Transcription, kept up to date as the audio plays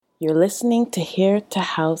You're listening to Here to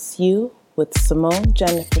House You with Simone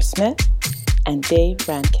Jennifer Smith and Dave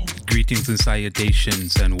Rankin. Greetings and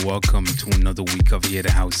salutations and welcome to another week of Here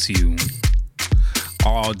to House You.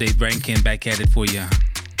 All Dave Rankin back at it for you.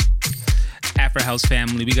 Afro House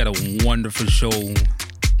family, we got a wonderful show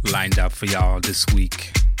lined up for y'all this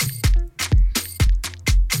week.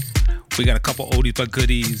 We got a couple oldies but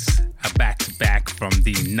goodies, a back-to-back from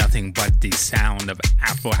the Nothing But the Sound of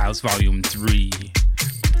Afro House Volume 3,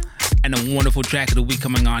 and a wonderful track of the week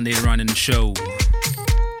coming on later on in the show.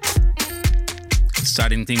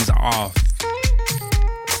 Starting things off,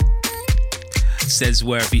 Says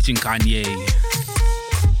Where featuring Kanye.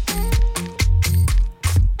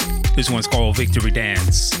 This one's called Victory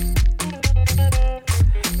Dance.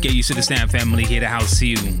 Get used to the Stamp family, Here to House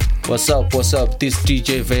You. What's up? This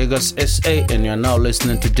DJ Vegas SA, and you're now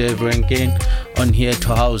listening to Dave Rankin on Here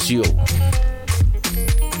to House You.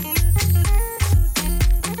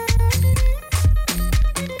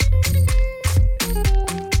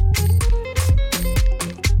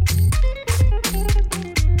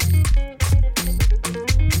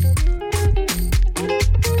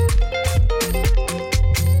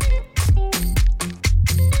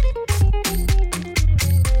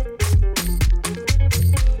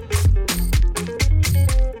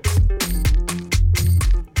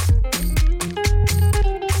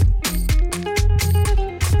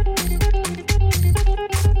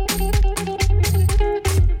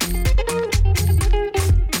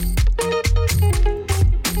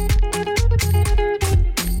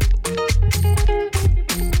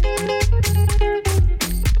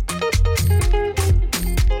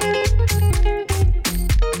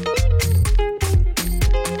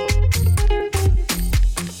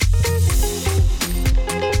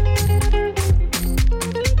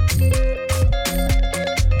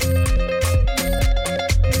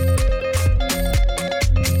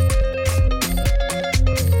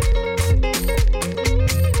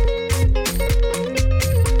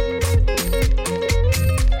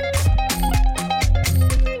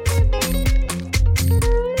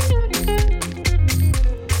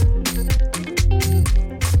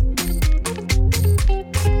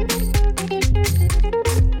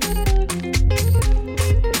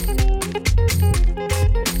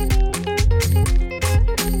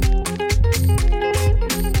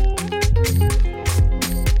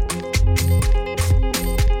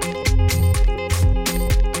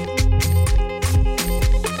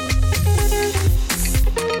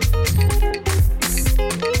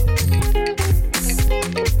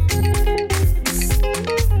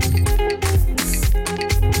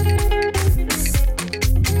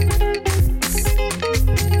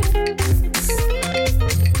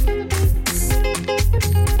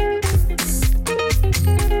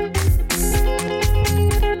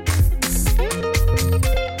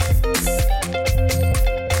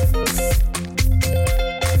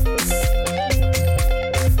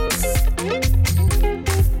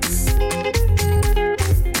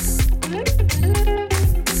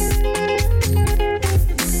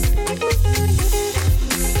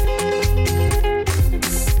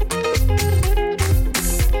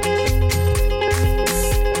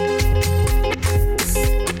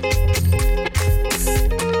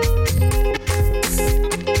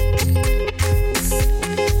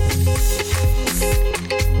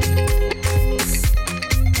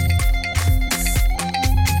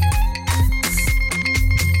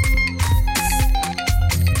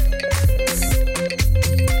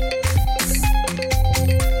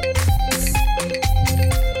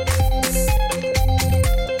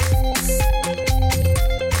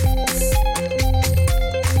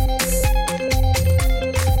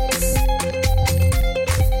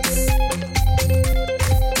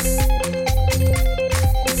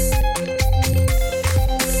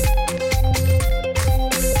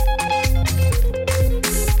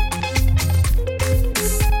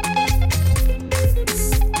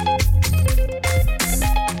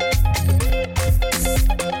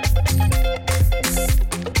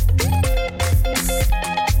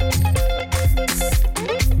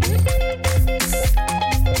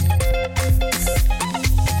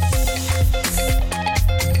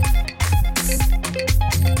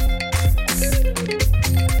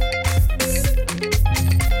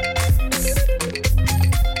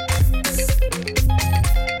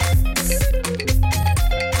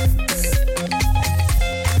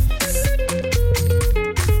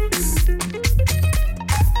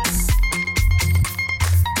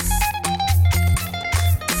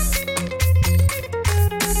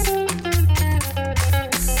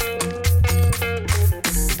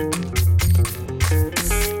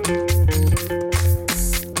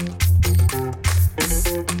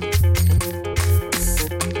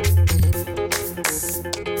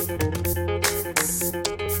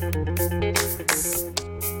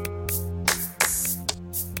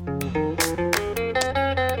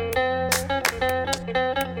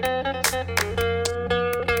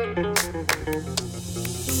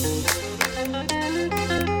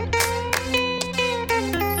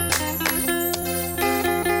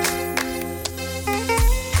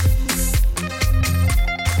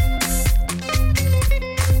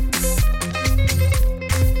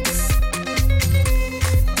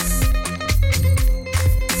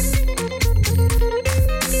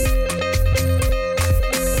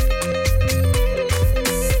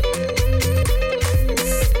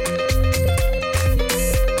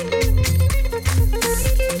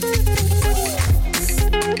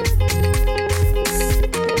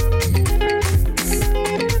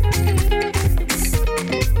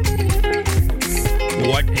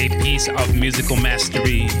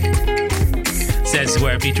 Says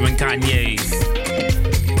Swear featuring Kanye.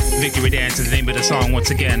 Victory Dance is the name of the song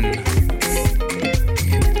once again.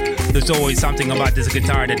 There's always something about this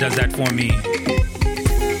guitar that does that for me.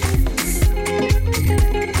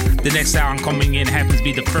 The next sound coming in happens to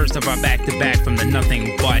be the first of our back-to-back from the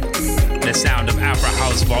Nothing But the Sound of Afro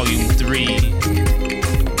House Volume 3.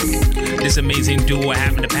 This amazing duo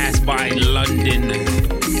happened to pass by London,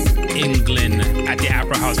 England at the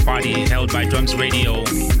Afro House party held by Drums Radio.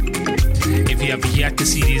 If you have yet to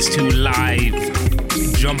see these two live,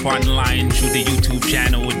 jump online through the YouTube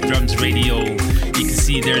channel with Drums Radio. You can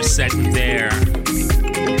see their set there.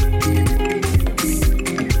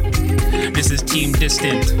 This is Team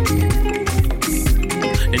Distant.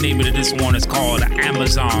 The name of this one is called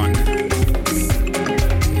Amazon.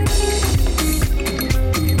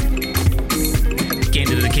 Came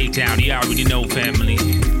to the Cape Town, you already know, family.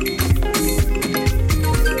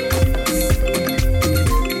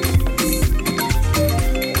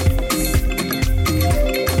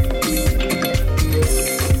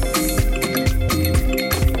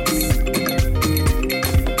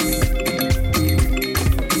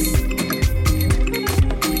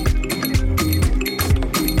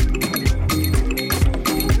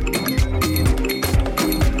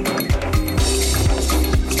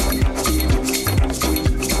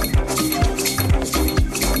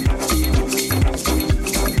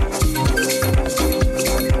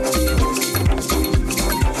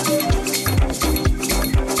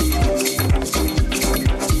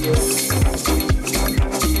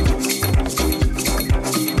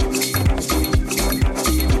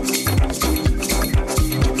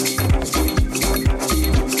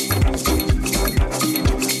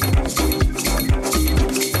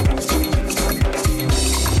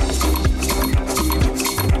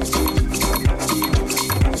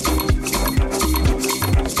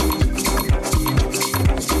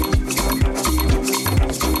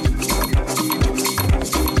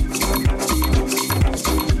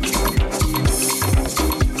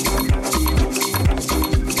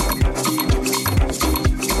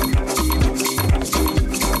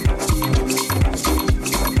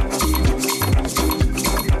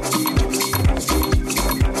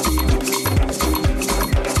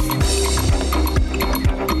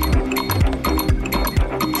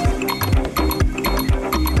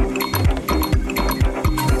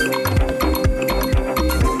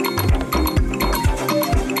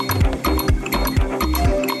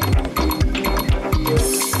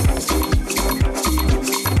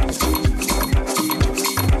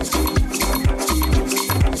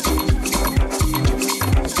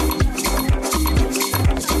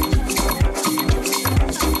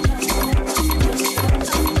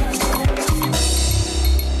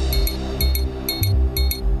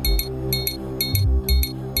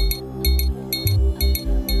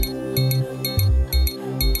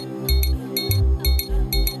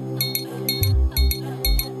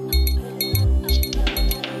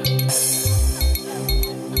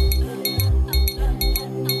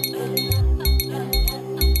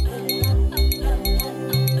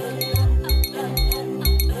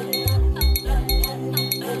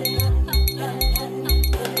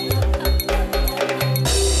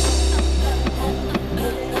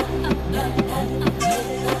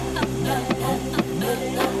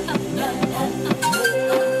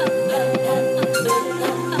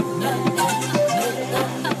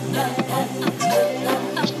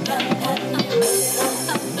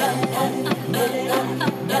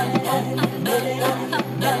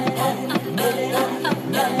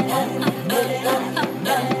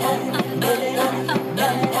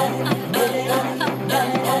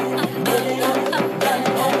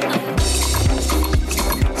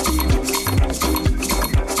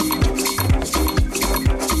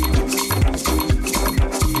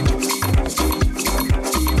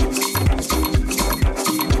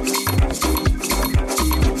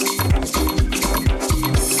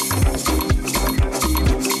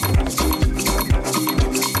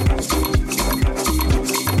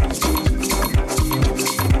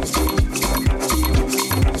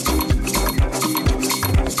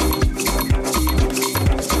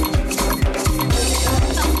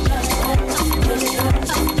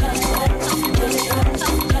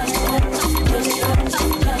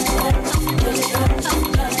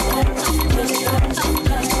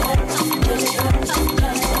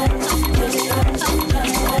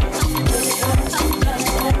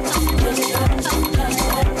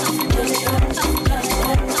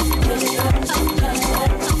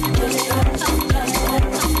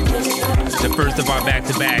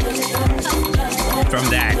 back from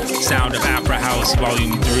that Sound of Afro House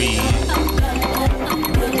Volume 3.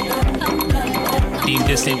 Deemed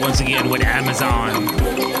Distant once again with Amazon.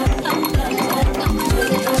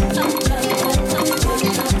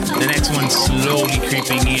 The next one slowly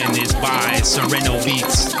creeping in is by Sereno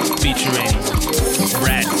Beats featuring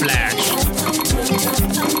Brad Flash.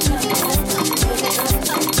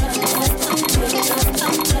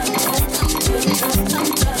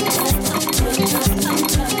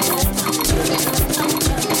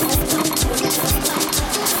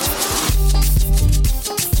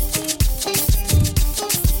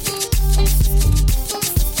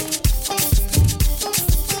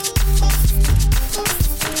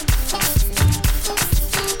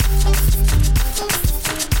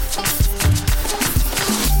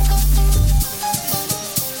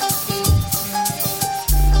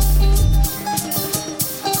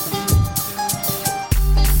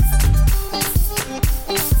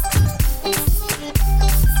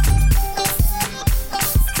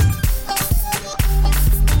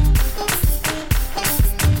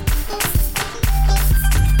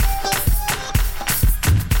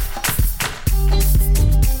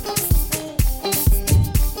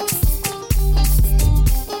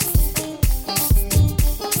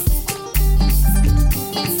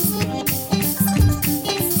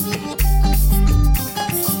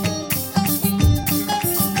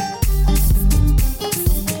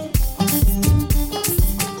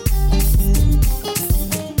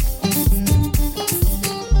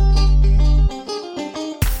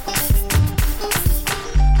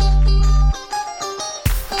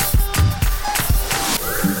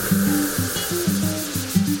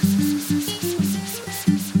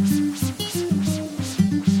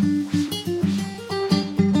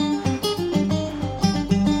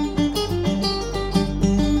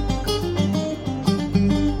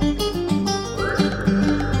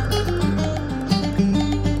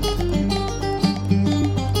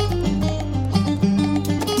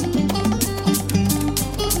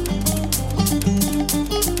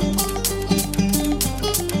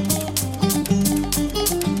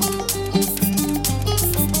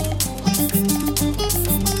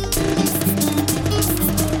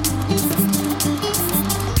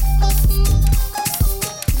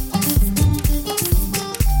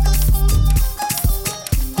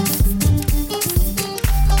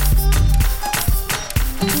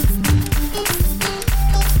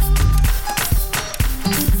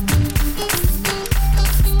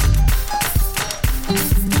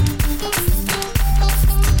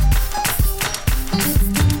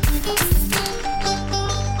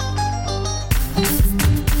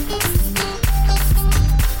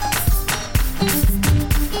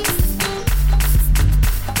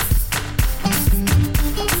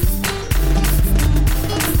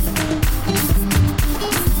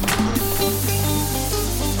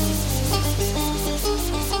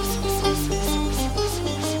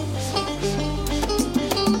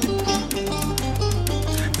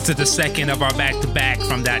 To the second of our back-to-back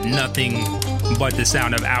from that Nothing But the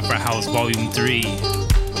Sound of Afro House Volume 3.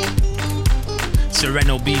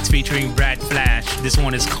 Sereno Beats featuring Brad Flash. This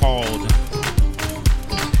one is called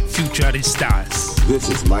Futuristas. This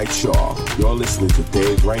is Mike Shaw. You're listening to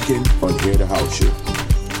Dave Rankin on Here to House You.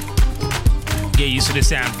 Get used to the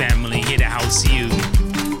sound, family. Here to house you.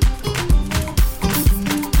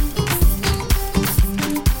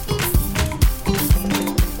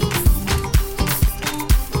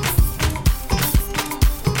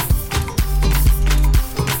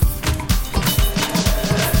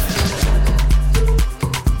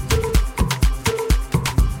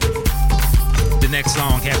 Next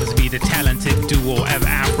song happens to be the talented duo of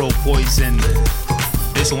Afro Poison.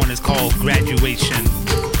 This one is called Graduation.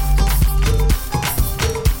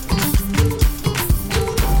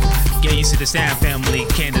 Get used to the sound, family.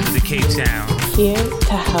 Canada to the Cape Town. Here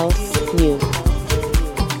to house you.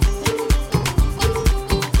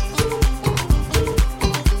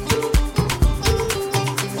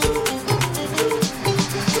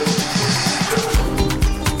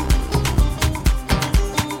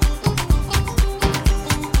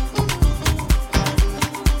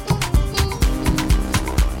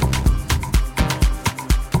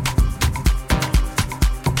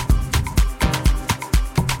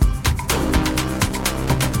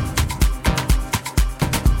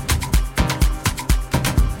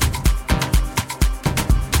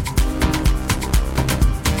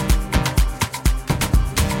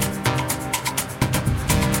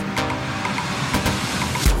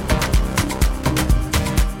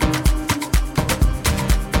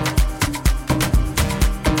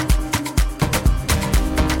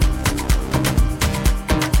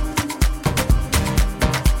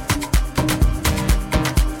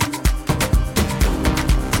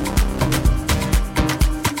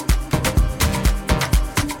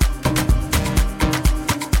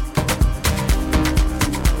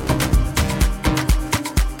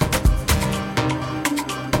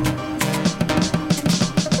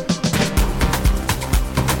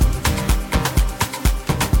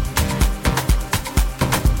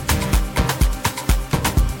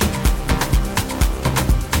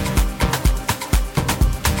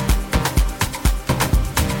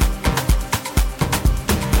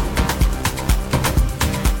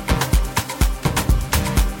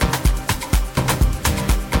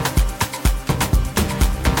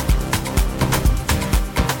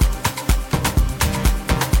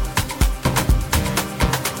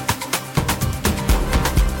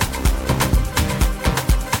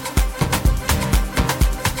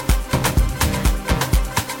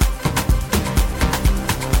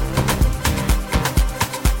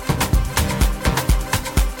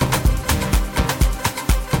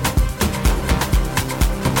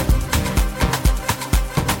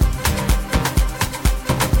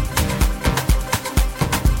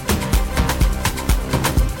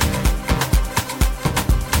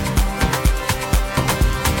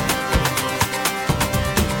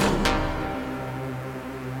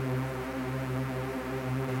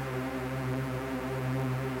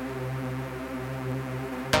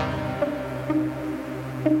 Here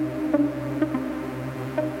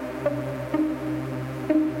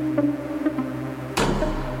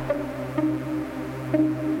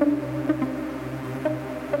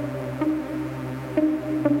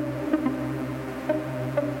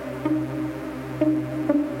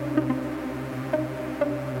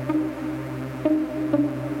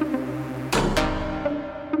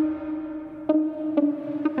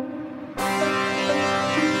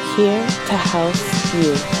to house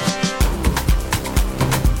you.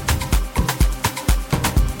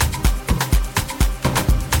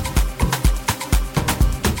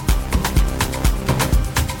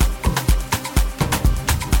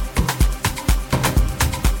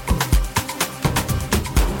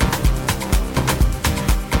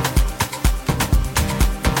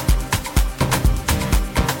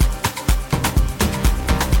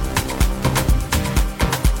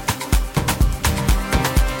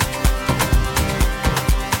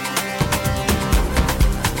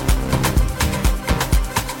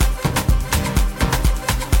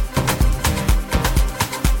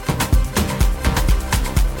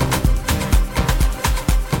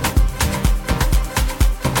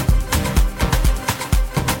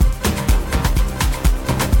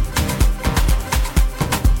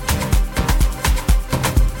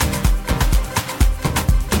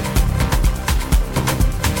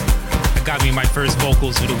 Got me my first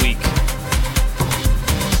vocals for the week.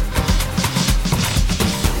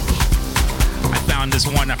 I found this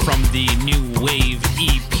one from the New Wave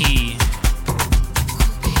EP.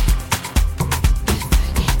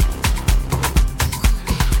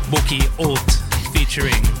 Boki Haute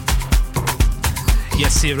featuring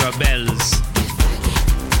Yasira Bells.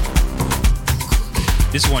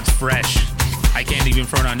 This one's fresh. I can't even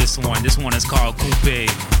front on this one. This one is called Coupe.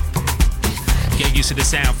 Get used to the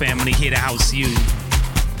sound, family. Here to house you.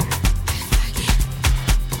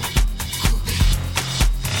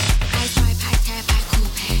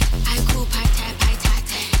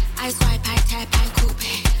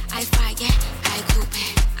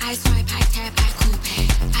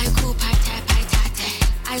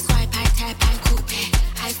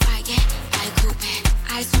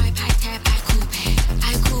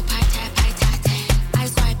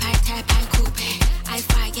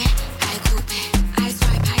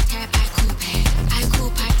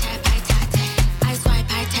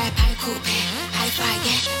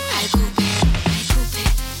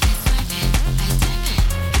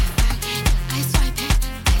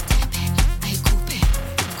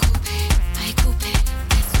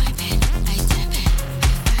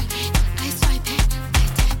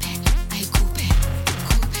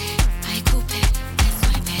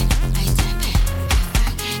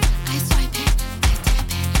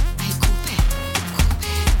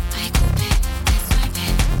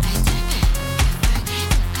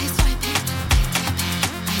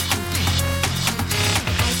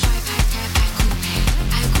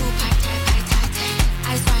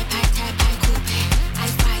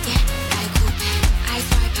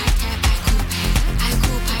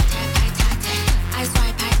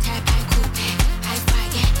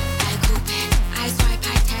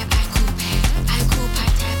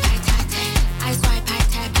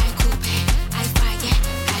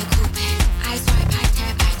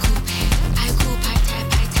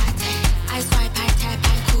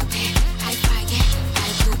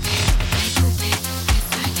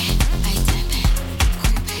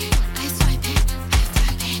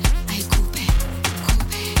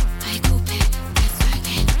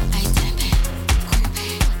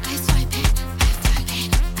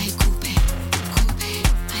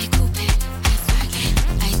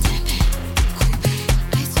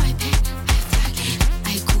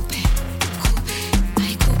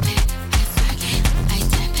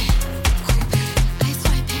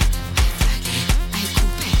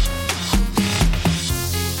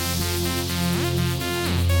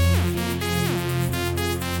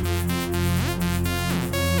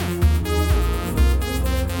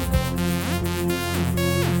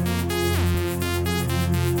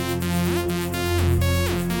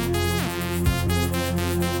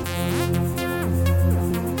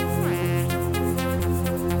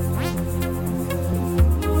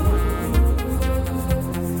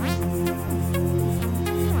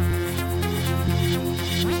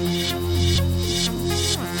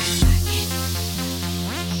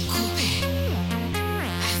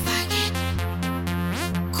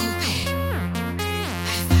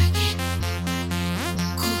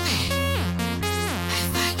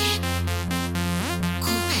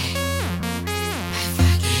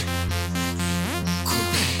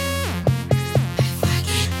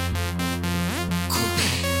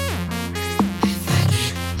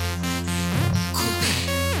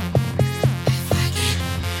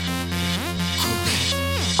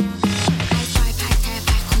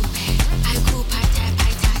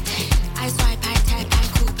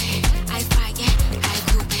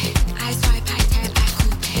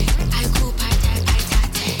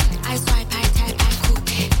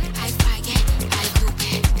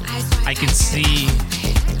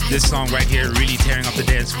 song right here really tearing up the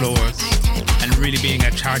dance floors and really being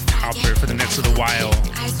a chart topper for the next little while.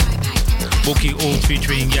 Boki Old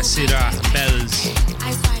featuring Yasira Bells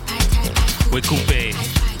with Coupe.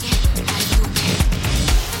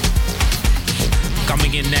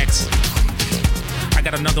 Coming in next, I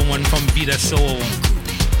got another one from Vida Soul.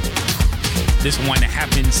 This one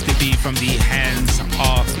happens to be from the Hands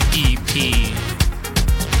Off EP.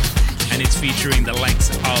 And it's featuring the likes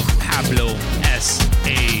of Pablo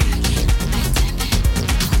S.A.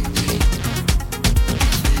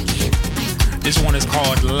 This one is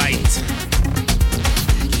called Light.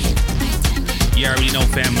 You already know,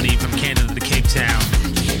 family, from Canada to Cape Town.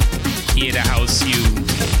 Here to house you.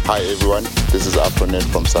 Hi everyone, this is Afronet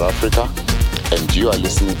from South Africa, and you are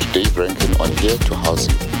listening to Dave Rankin on Here to House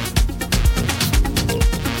You.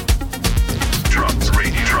 Drums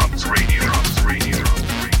Radio, Drums Radio, Drums Radio,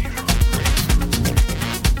 Drums Radio.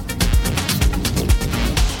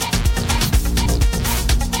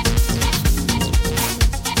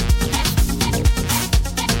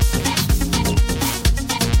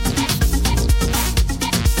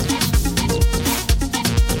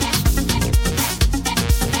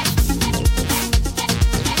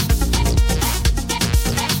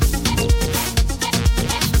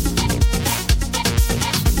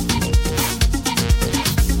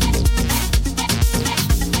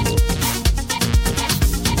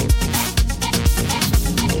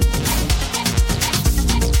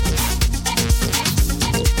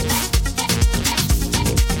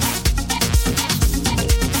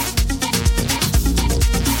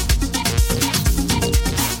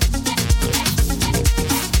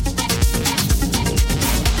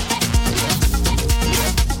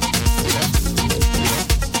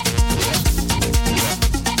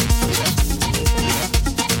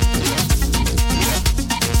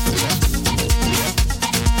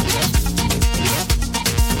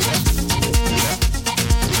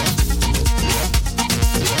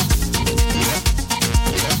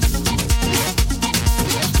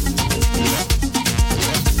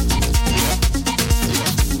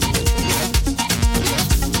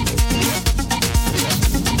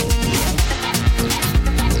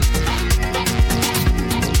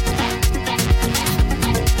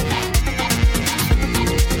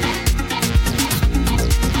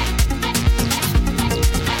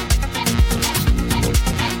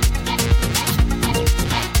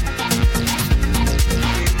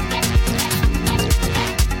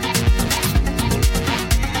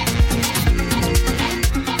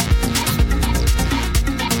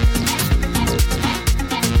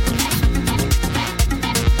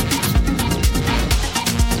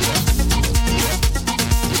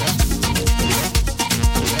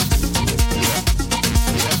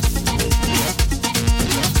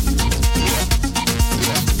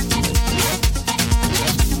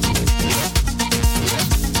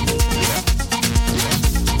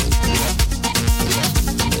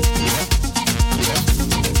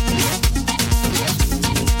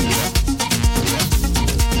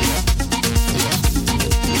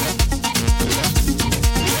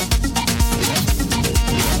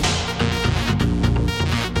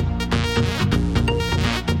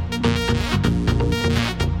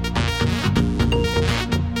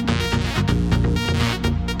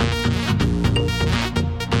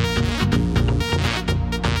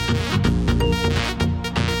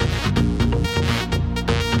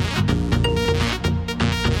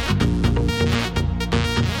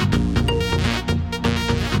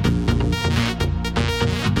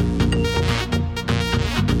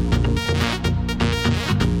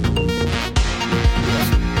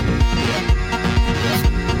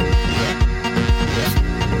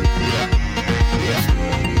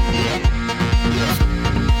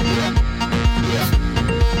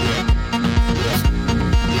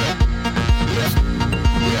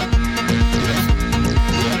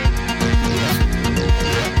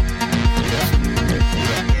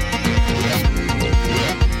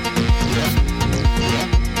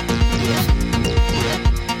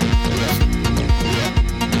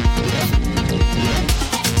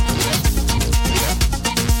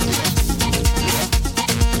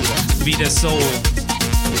 Vida Soul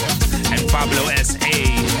and Pablo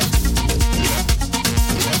S.A.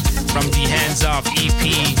 from the Hands Off EP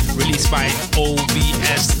released by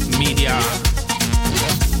OBS Media.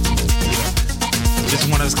 This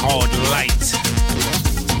one is called Light.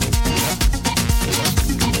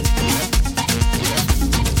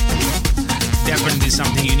 Definitely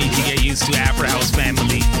something you need to get used to, Afro House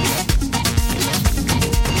family.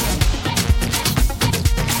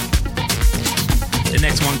 The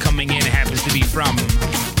next one coming in happens to be from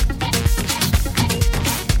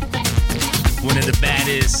one of the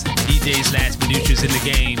baddest DJs/producers in the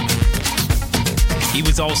game. He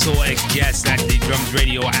was also a guest at the Drums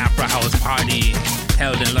Radio Afro House party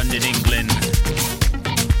held in London, England.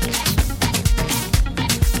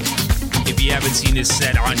 If you haven't seen his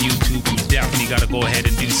set on YouTube, you definitely gotta go ahead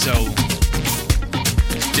and do so.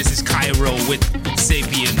 This is Cairo with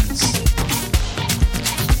Sapiens.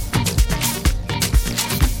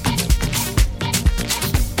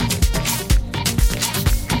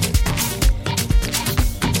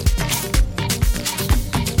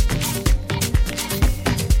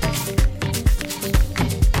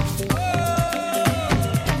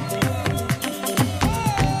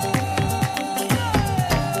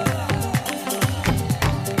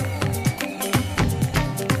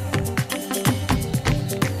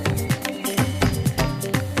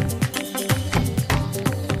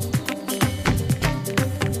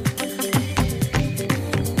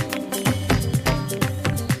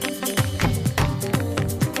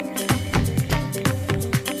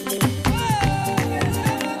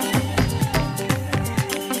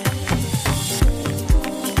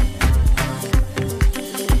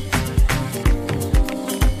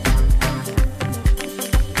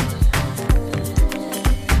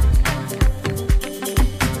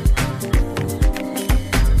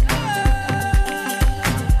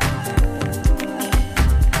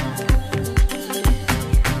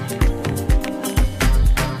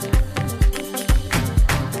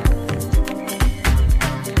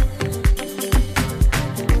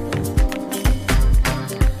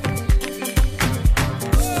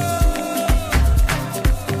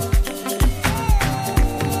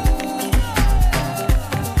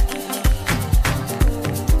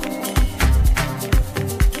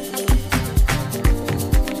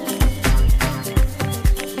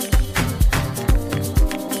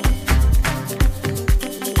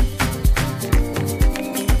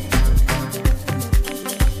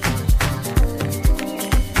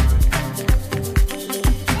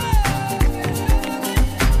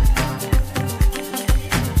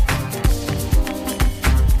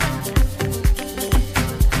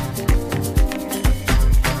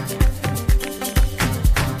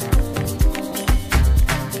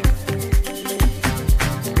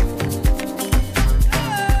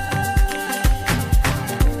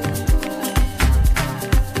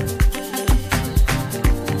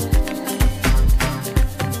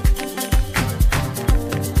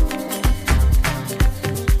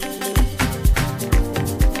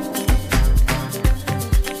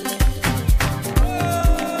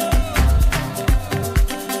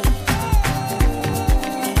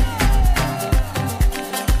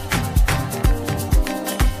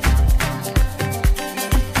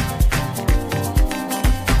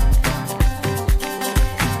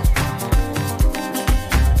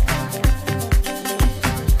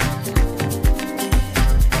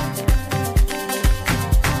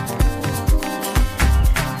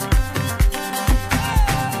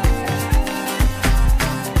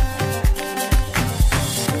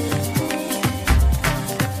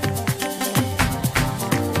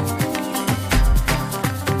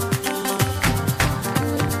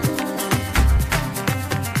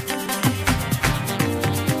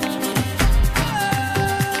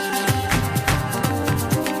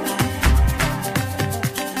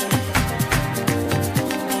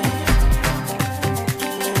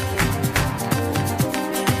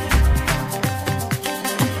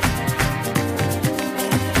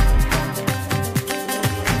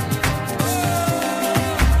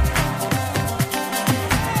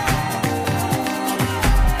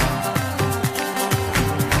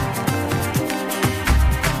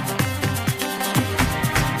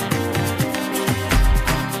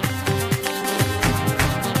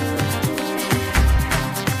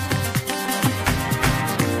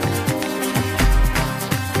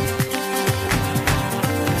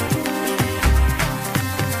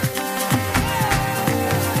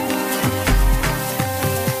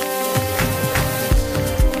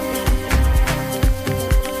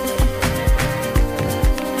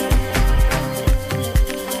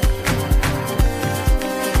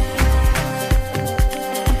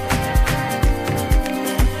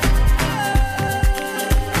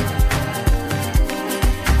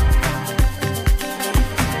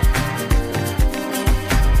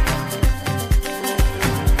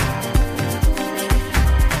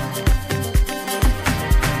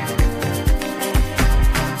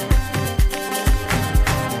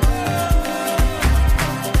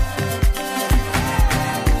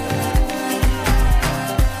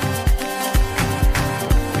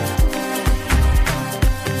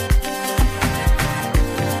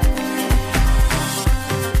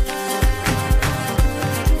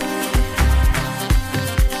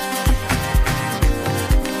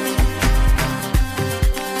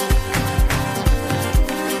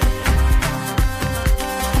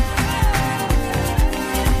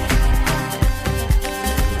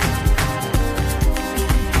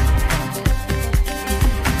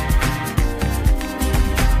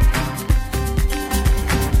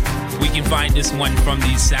 This one from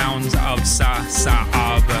the Sounds of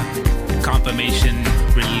Saab confirmation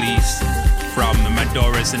release from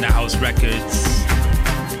Madoris in the House Records.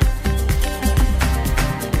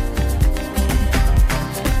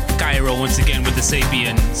 Cairo once again with the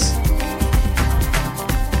Sapiens.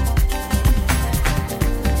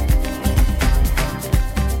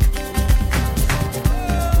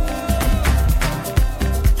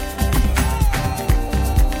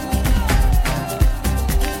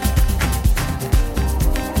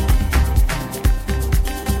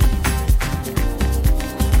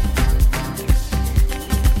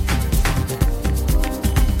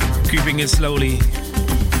 Creeping it slowly.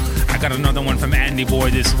 I got another one from Andy Boy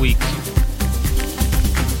this week.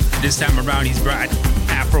 This time around he's brought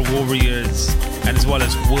Afro Warriors and as well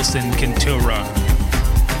as Wilson Kentura.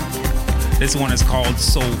 This one is called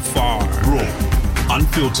So Far. Raw,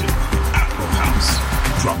 unfiltered, Afro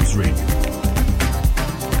House, Drums Radio.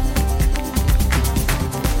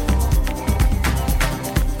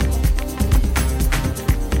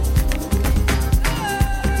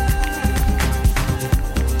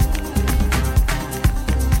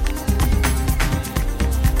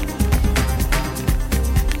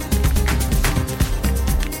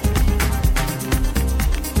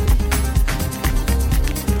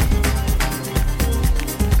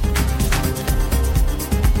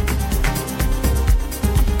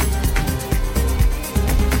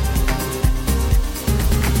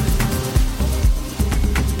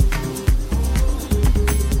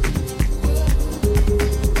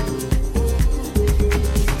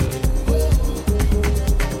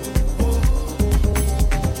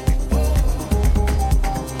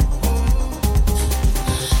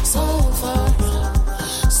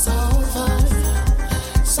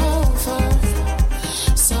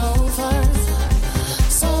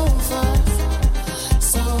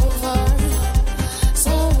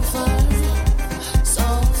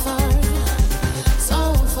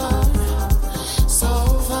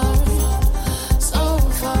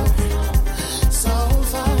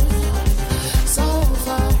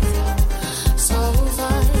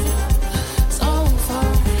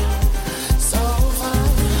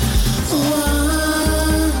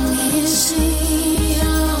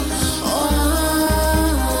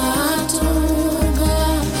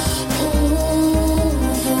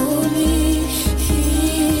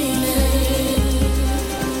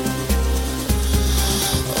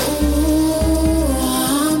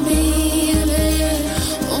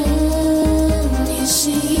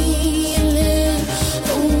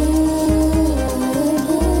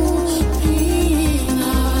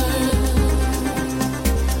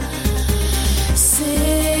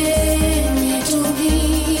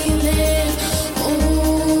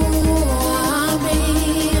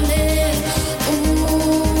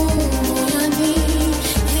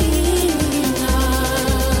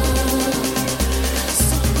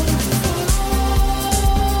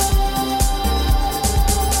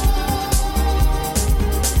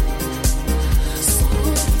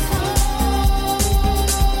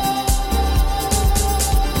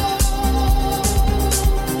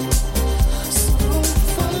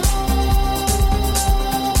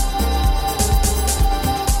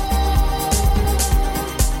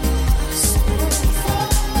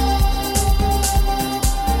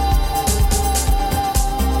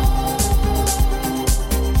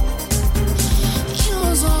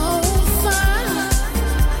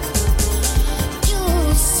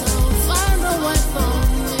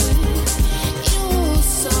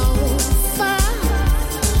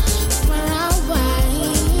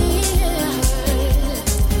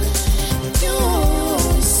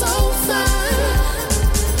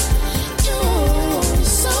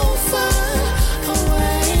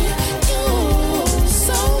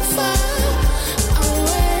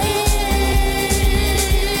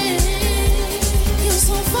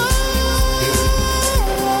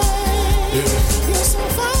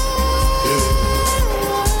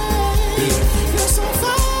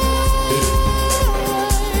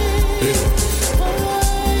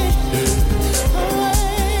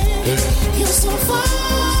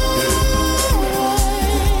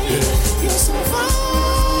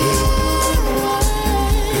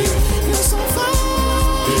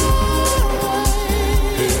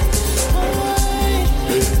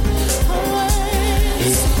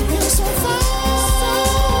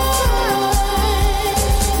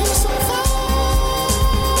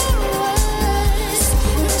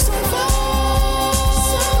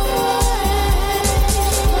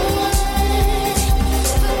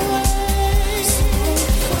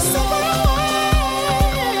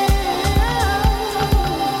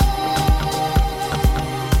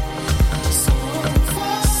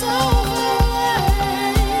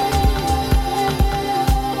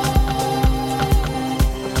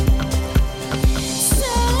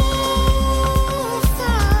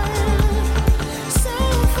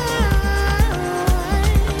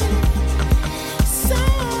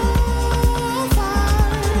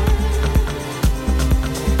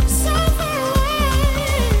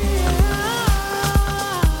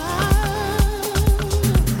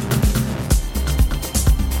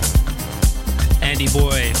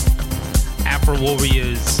 Afro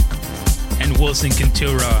Warriors, and Wilson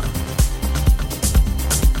Kentura.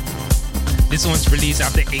 This one's released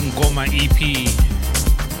after Ingoma EP.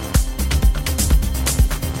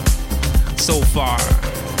 So far.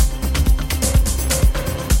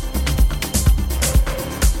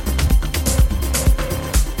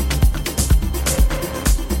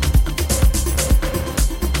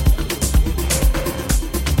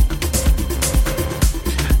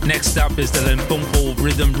 Next up is the Limpopo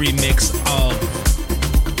Rhythm remix of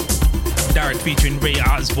Dark featuring Ray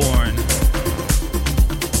Osborne.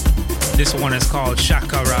 This one is called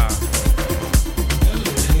Shakara.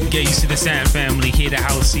 Get used to the Sand family, here to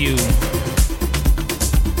house you.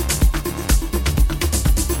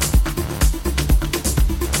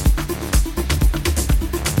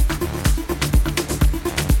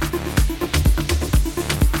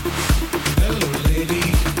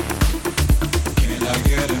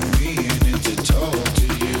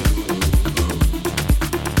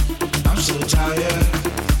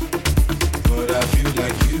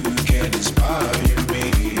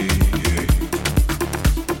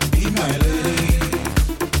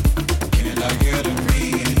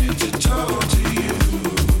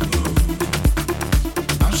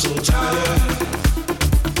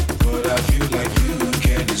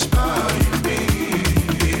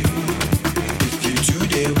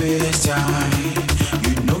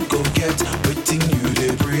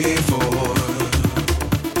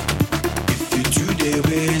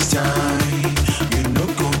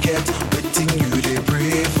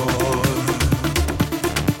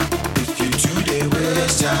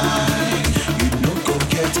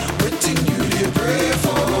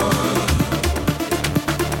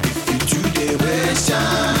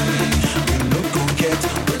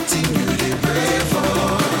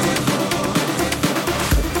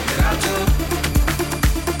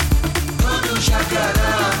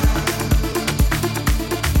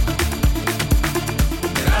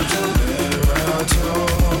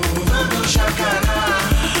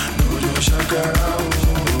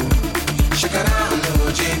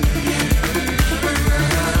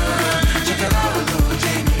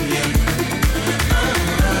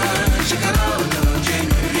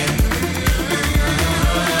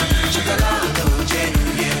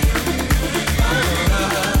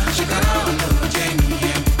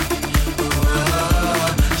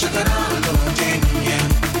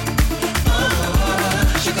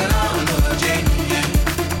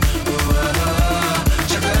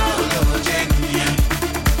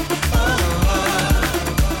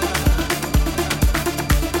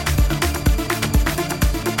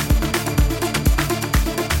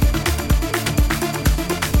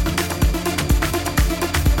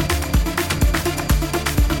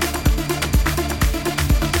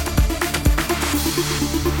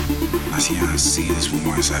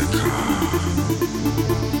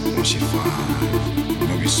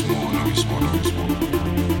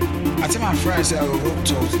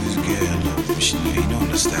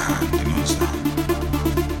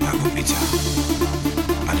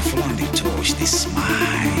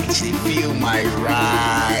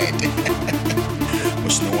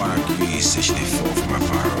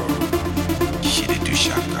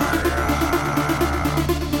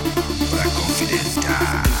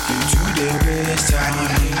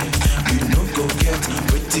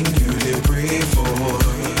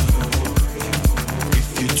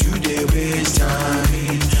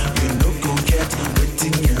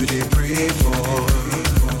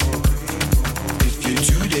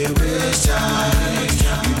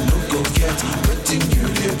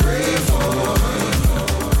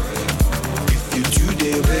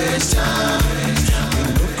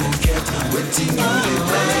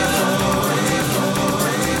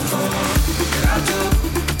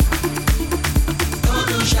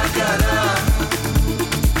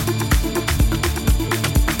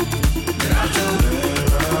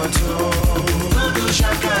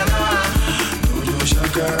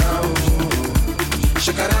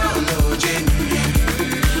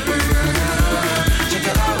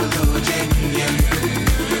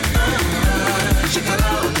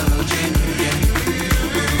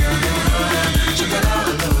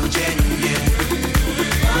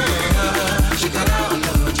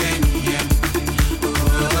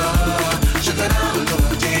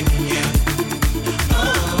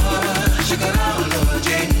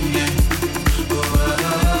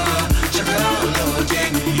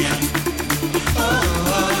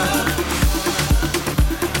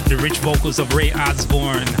 Of Ray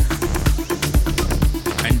Osborne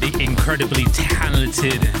and the incredibly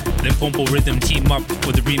talented Limpopo Rhythm team up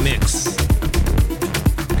with the remix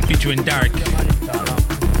featuring Dark.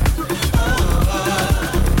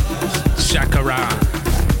 Shakara.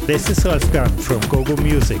 This is Wolfgang from GoGo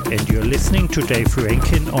Music, and you're listening to Dave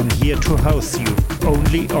Rankin on Here to House You,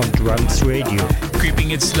 only on Drums Radio.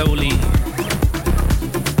 Creeping it slowly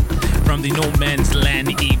from the No Man's Land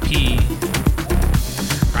EP.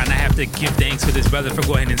 And I have to give thanks to this brother for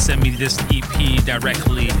going ahead and send me this EP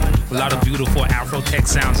directly. A lot of beautiful Afro tech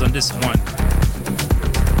sounds on this one.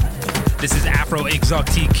 This is Afro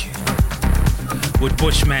Exotique with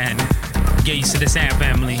Bushman. Get used to the sound,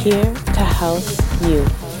 family. Here to house you.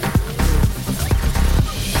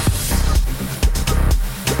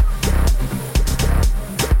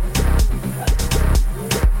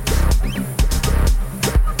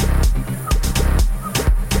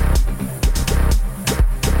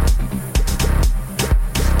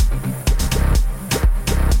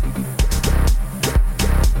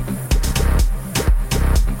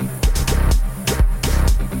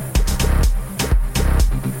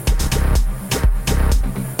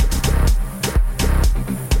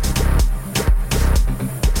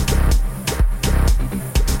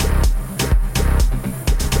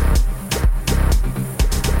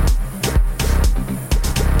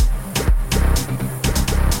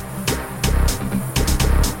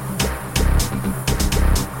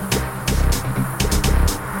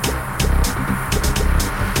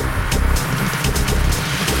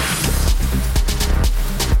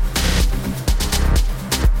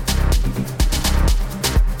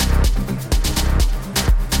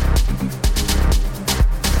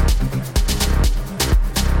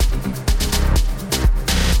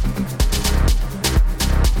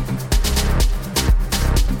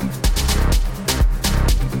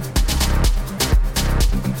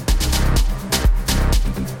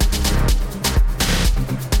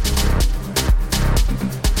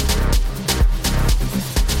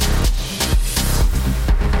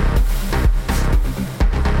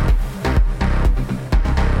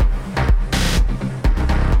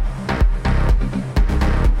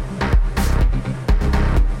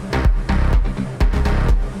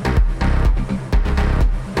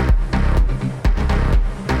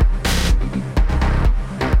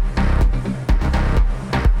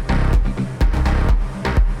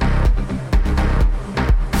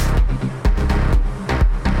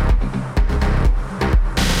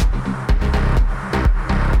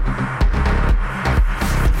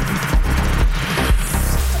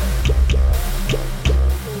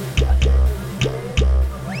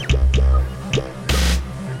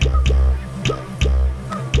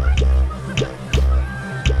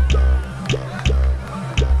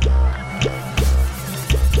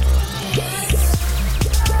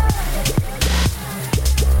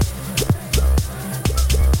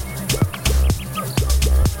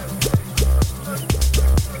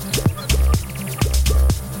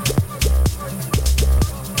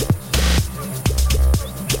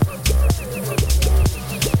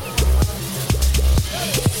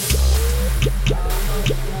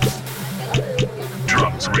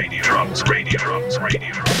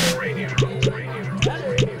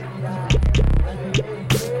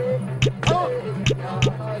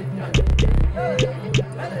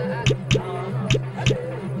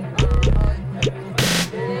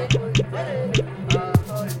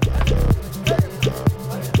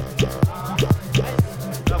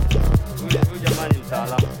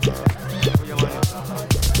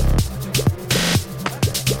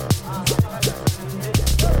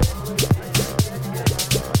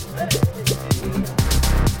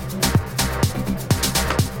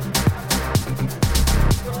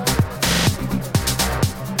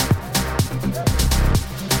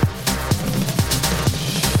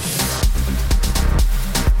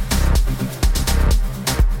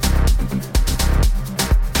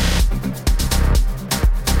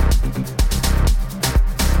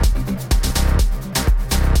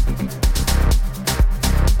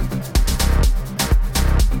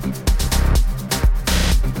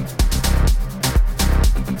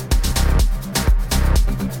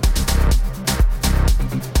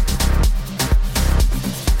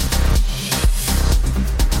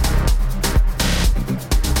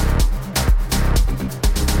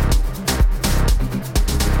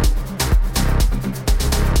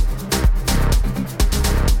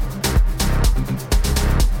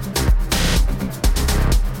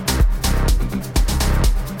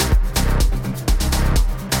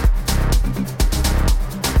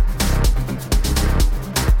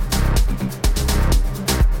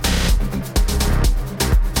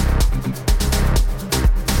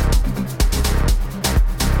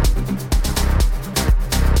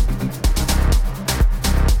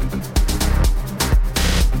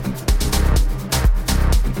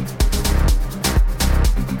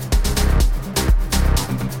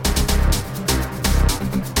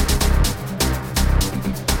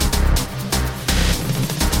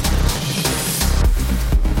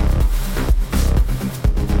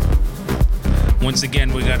 Once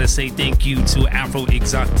again, we gotta say thank you to Afro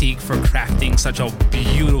Exotique for crafting such a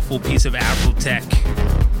beautiful piece of Afro tech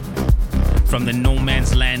from the No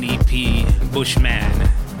Man's Land EP, Bushman.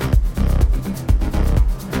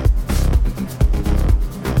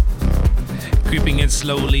 Creeping in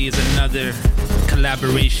slowly is another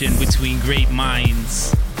collaboration between great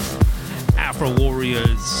minds. Afro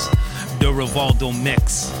Warriors, the Rivaldo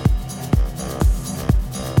Mix.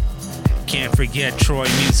 Can't forget Troy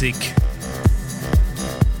Music.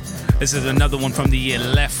 This is another one from the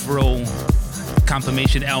Left Row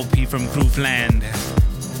compilation LP from Grooveland.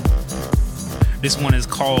 This one is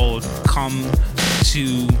called Come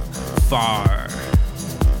Too Far.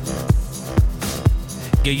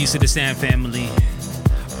 Get used to the Sand family.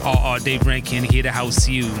 All Dave Rankin here to house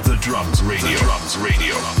you. The Drums Radio. The Drums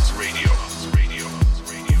Radio. Drums Radio. Like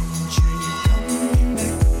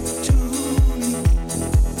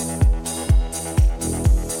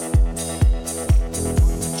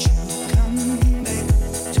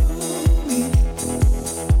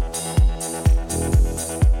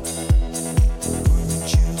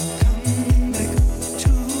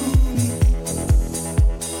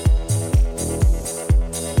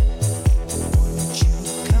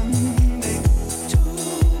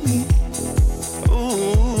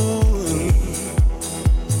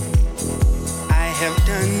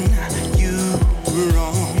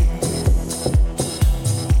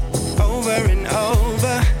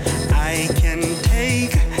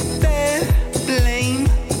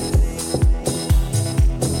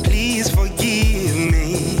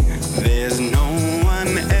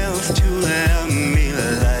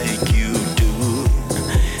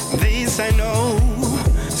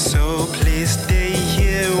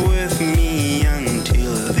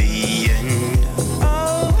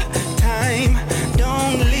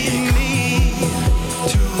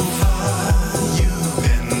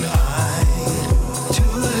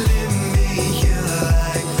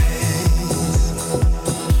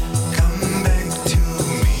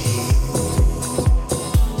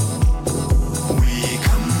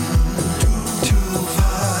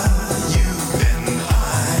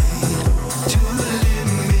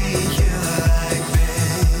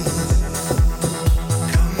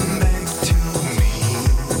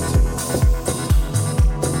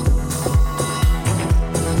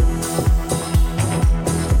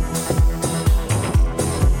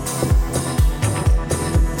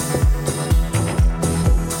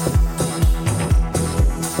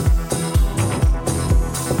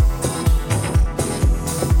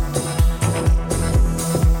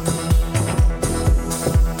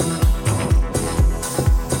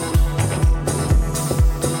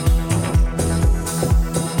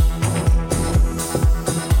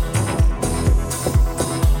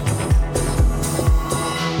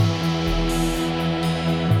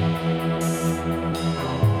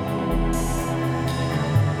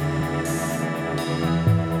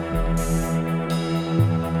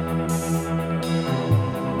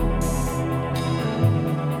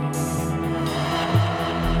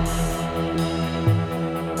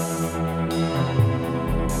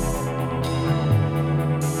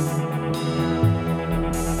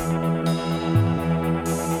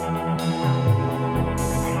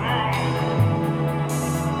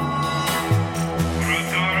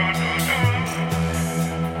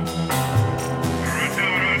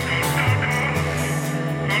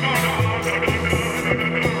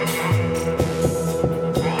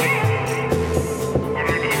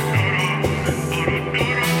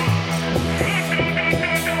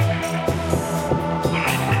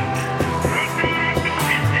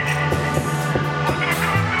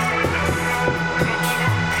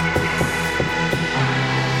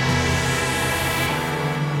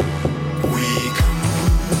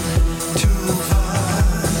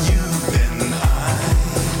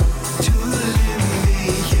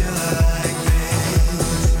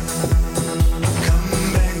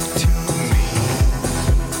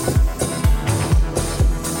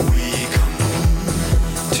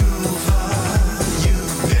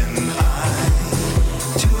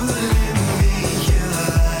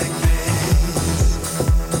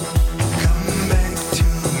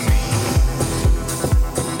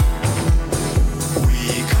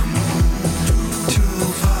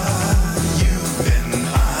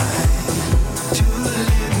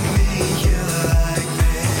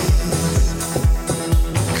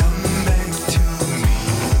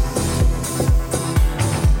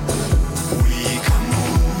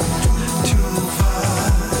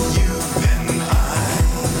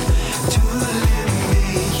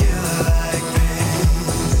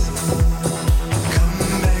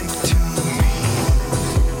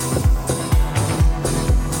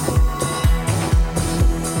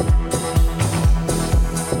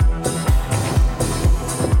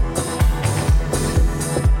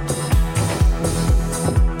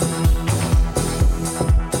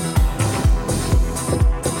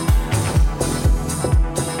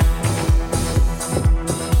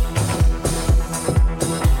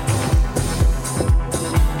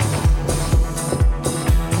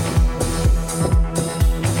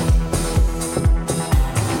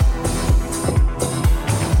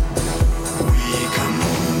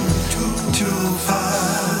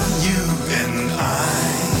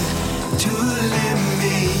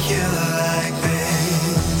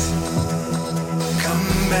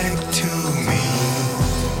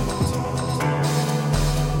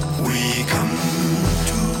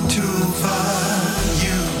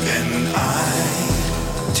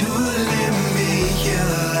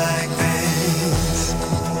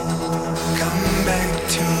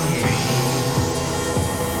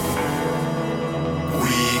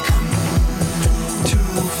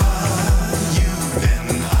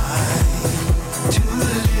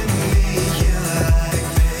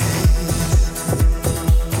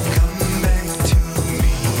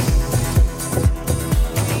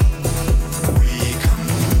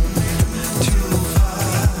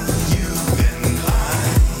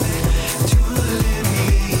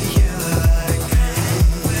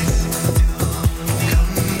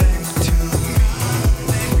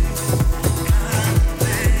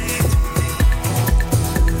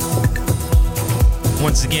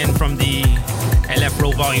once again from the LF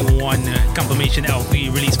Row Volume 1 compilation LP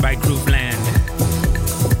released by Grooveland.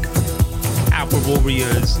 Alpha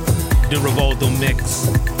Warriors, The Revoldo Mix,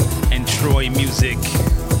 and Troy Music.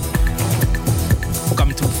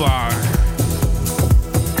 Come Too Far.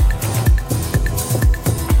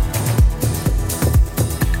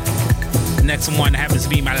 Next one happens to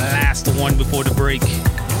be my last one before the break.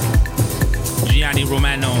 Gianni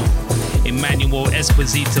Romano, Emmanuel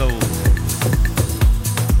Esposito.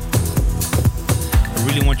 I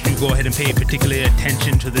really want you to go ahead and pay particular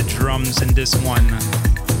attention to the drums in this one.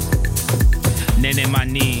 Nene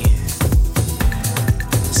Mani.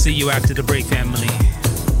 See you after the break, family.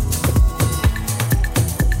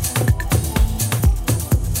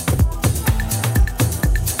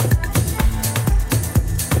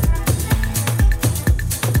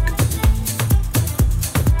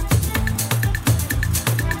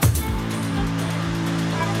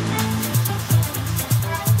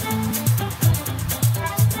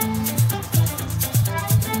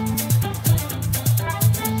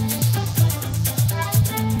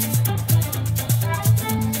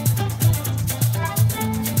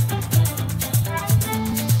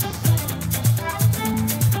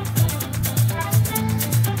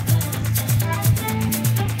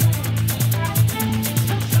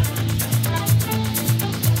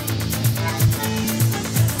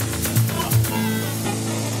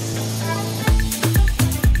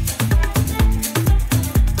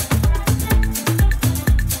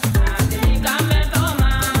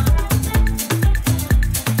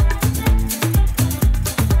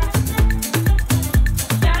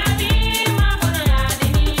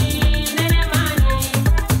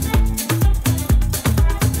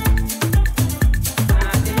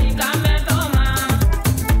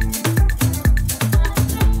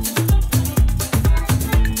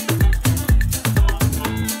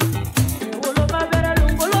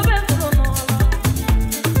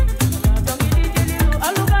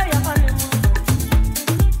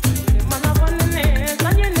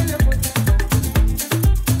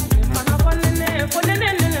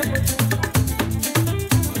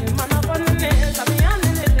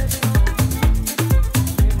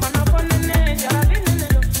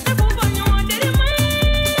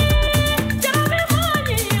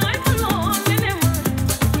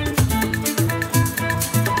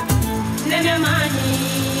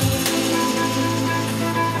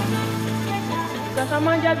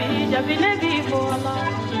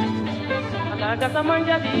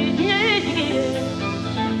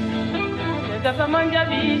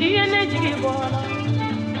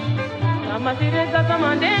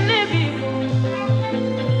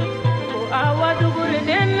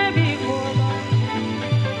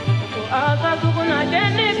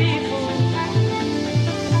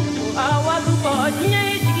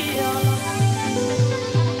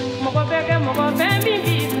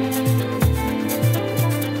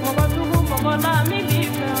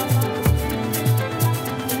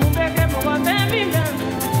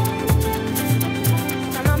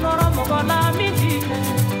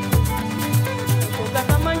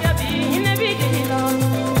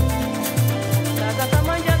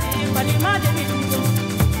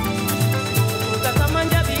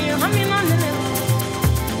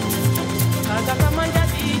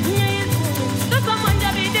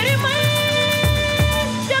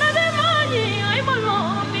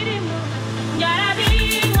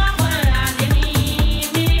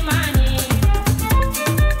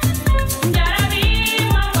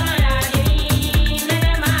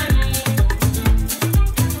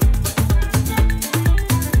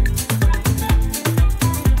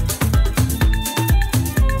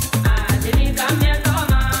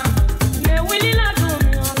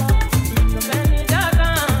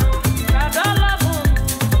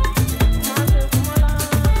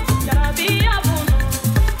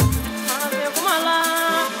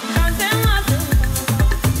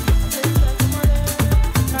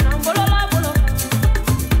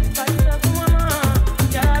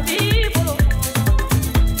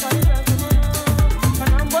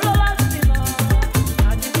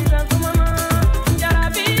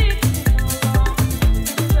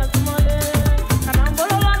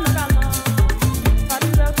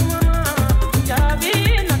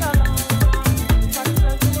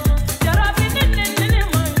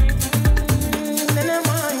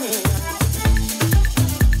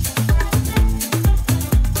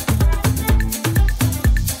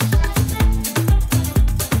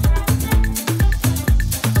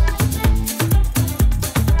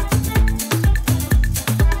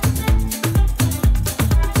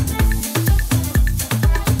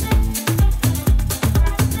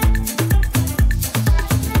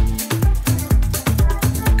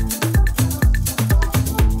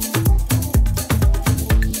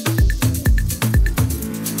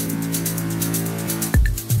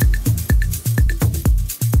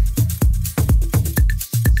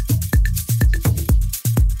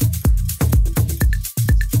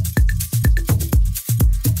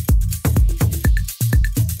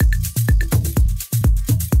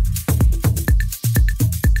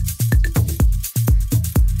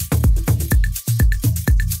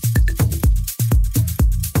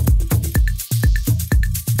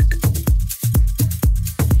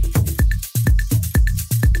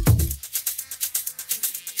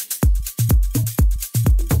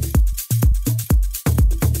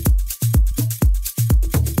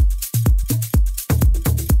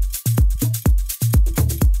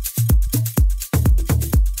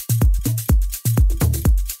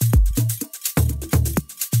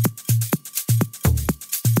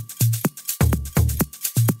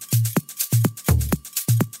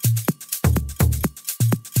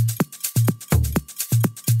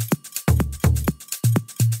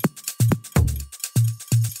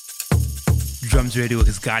 Drums Radio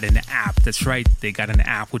has got an app. That's right, they got an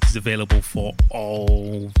app which is available for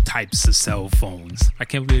all types of cell phones. I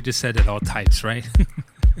can't believe I just said it, all types, right?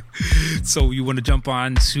 So you want to jump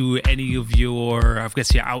on to any of your, I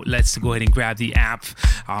guess, your outlets to go ahead and grab the app.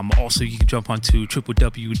 Also, you can jump onto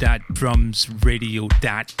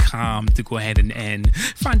www.drumsradio.com to go ahead and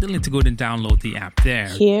find the link to go ahead and download the app there.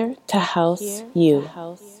 Here to house you.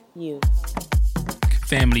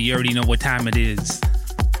 Family, you already know what time it is.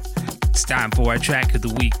 It's time for our track of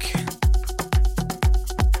the week.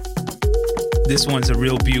 This one's a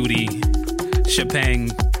real beauty.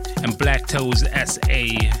 Chopin and Black Toes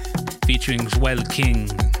S.A. featuring Zwell King.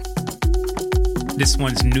 This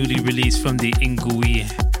one's newly released from the Ingui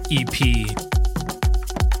EP.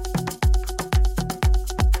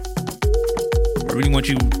 I really want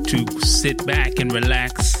you to sit back and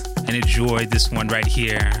relax and enjoy this one right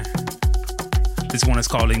here. This one is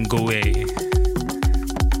called Ingui.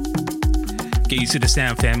 Get used to the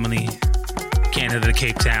sound, family. Canada to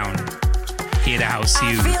Cape Town. Here to house you.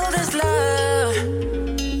 I feel this love.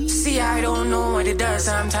 See, I don't know what it does.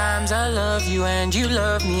 Sometimes I love you and you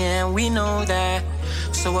love me, and we know that.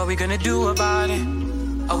 So what we gonna do about it?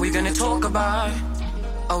 Are we gonna talk about it?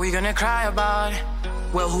 Are we gonna cry about it?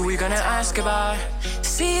 Well, who we gonna ask about it?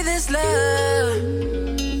 See this love.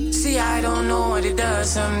 See, I don't know what it does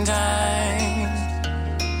sometimes.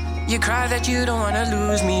 You cry that you don't wanna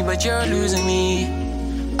lose me, but you're losing me.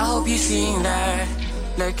 I hope you're seeing that,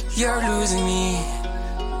 like you're losing me.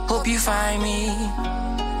 Hope you find me.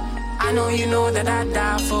 I know you know that I'd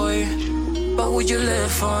die for you, but would you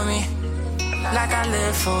live for me, like I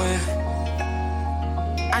live for you?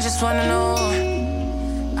 I just wanna know.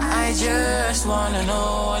 I just wanna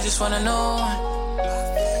know. I just wanna know.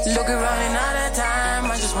 Look around and out of time.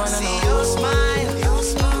 I just wanna know. See your smile, your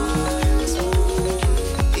smile.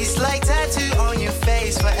 It's like tattoo on your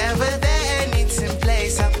face, forever there and it's in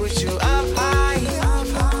place. I put you up high.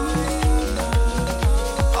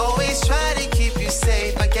 Always try to keep you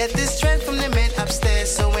safe. I get this strength from the men upstairs.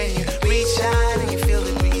 So when you reach out and you feel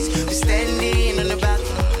the breeze, we're standing on the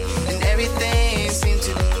bathroom and everything seems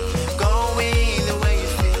to be going the way you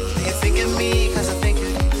feel. Do you think of me? Cause I think of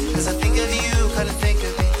you. Cause I think of you, cause I think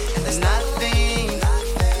of me. And there's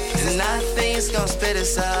nothing's gonna split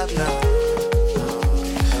us up now.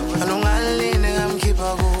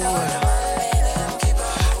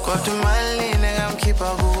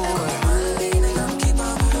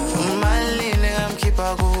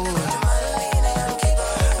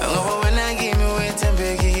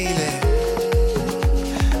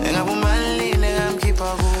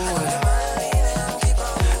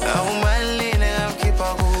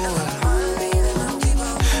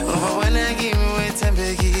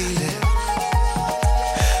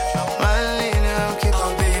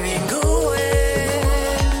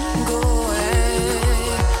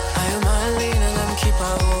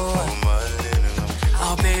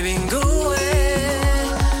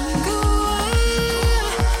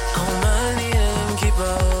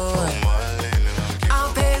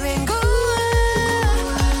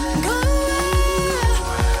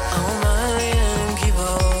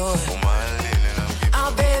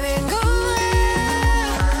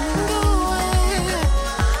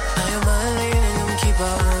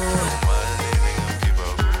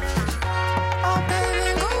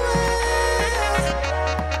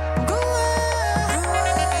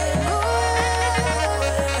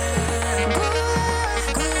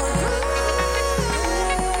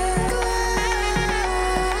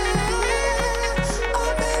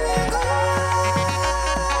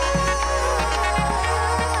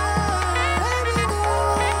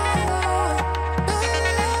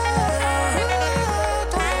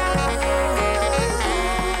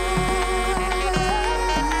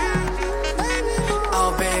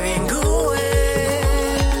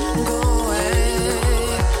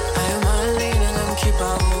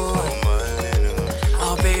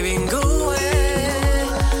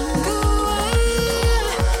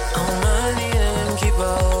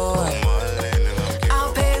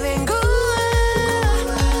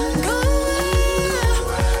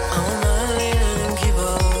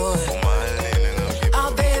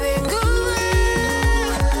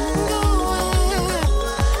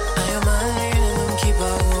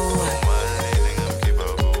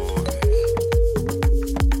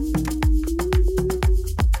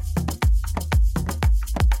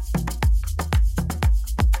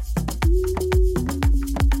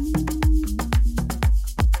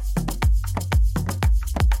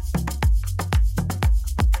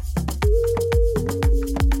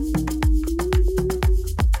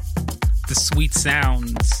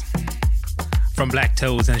 Sounds from Black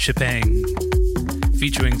Toes and Chopin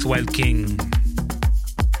featuring Zwell King.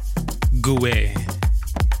 Gue.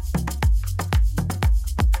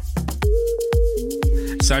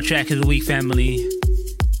 It's our track of the week, family.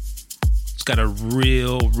 It's got a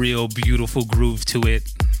real beautiful groove to it.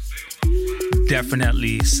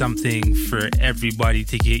 Definitely something for everybody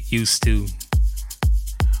to get used to.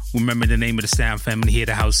 Remember the name of the sound, family, Here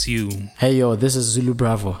to House You. Hey yo, this is Zulu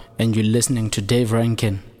Bravo, and you're listening to Dave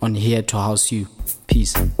Rankin on Here to House You.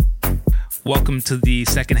 Peace. Welcome to the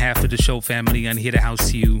second half of the show, family, on Here to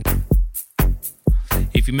House You.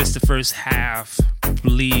 If you missed the first half,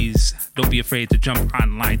 please don't be afraid to jump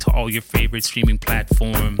online to all your favorite streaming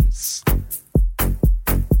platforms.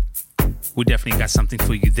 We definitely got something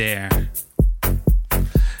for you there.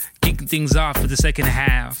 Kicking things off for the second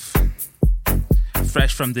half,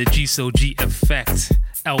 fresh from the Jiso G Effect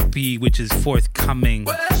LP, which is forthcoming.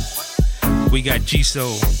 We got Jiso,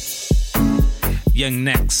 Young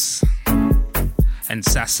Nex, and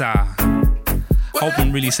Sasa. Hope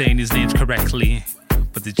I'm really saying these names correctly,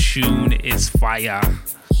 but the tune is fire.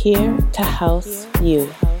 Here to house you.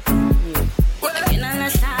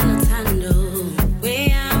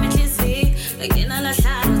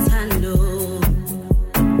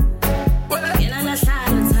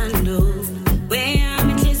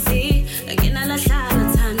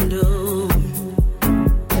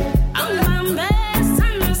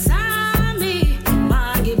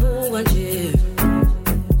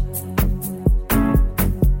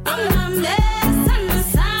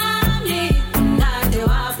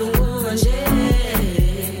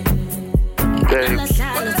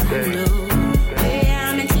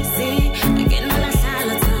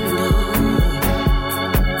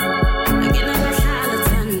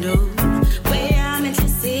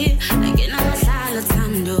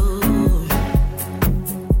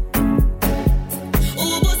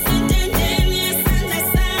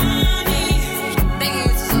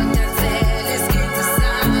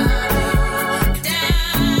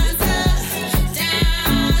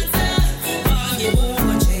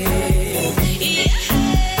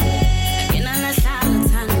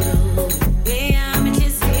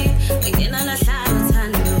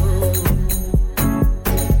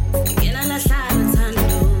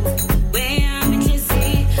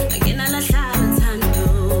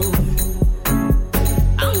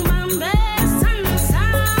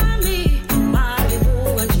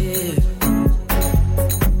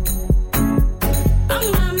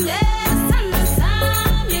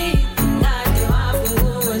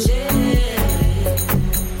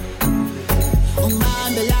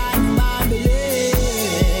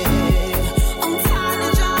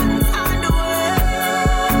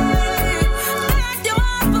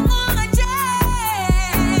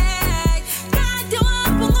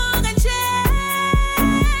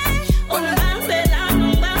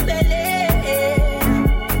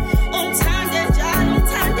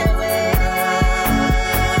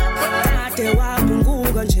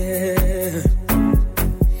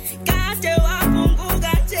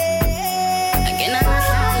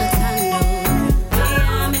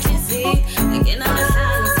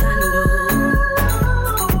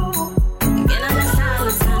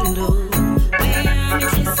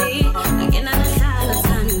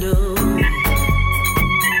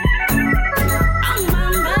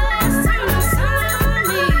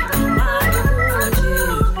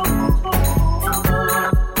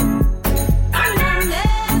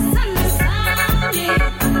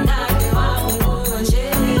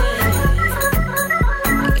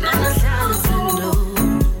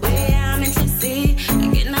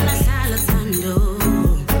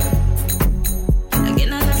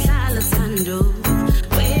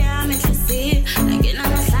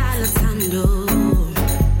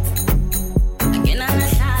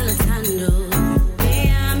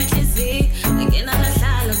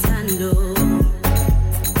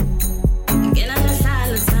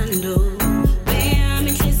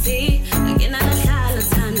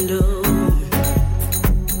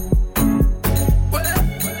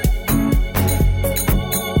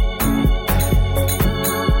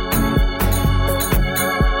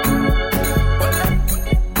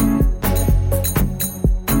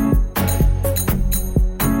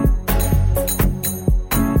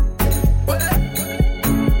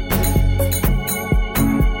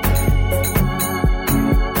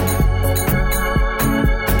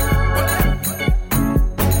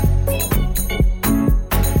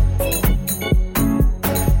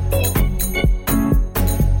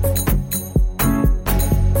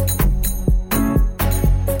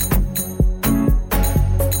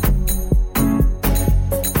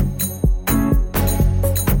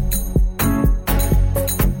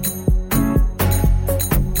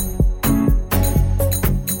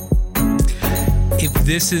 If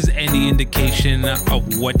this is any indication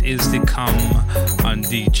of what is to come on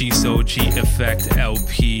the G-So G Effect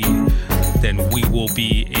LP, then we will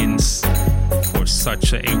be in for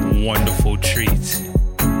such a wonderful treat.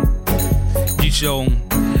 G-So,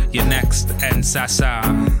 you're next, and Sasa.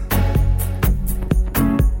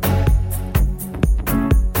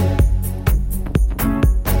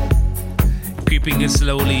 Creeping it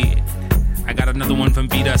slowly, I got another one from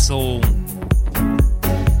Vida Soul.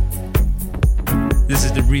 This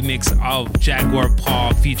is the remix of Jaguar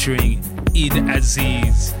Paul featuring Eid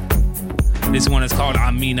Aziz. This one is called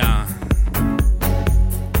Amina.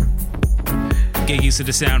 Get used to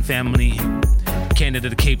the sound, family. Canada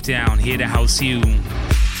to Cape Town, here to house you.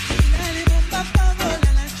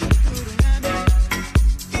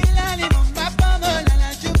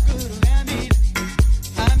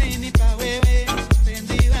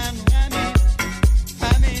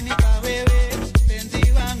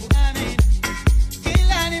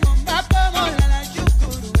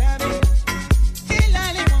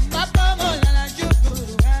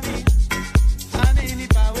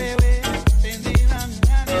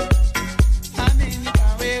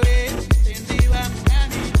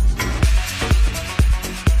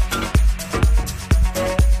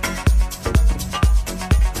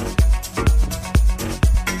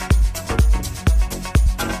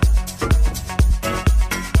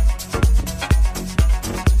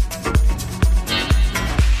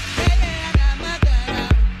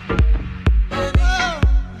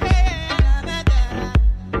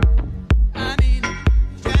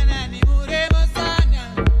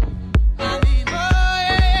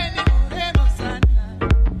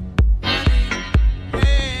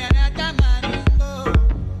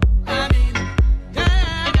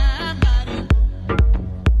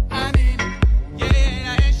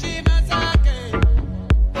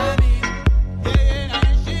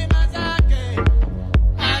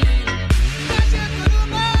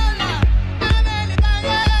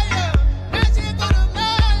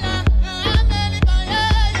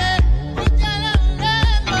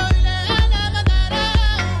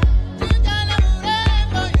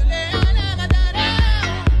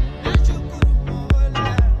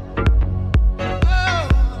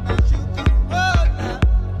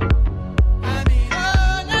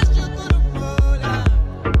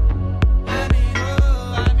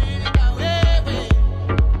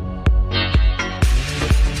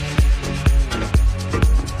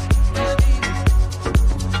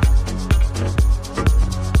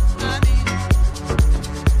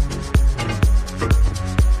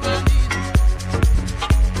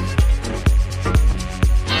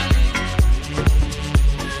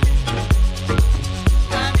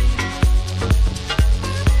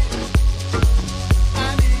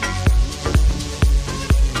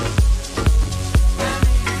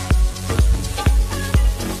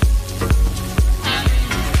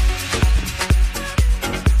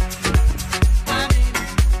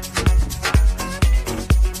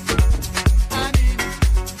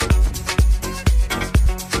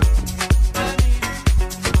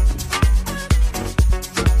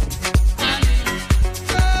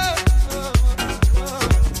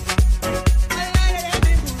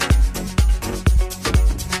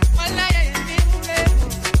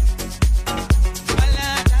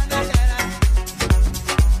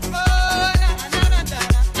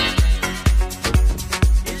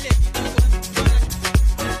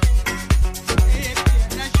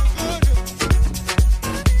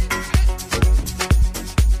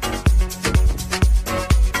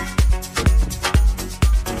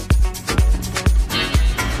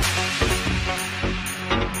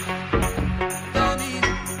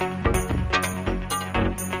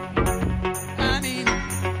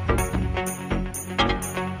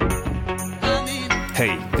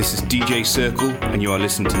 Hey, this is DJ Circle, and you are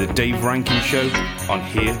listening to the Dave Rankin Show on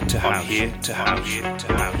Here to House.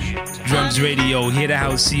 Drums Radio, here to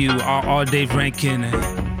house you. All Dave Rankin.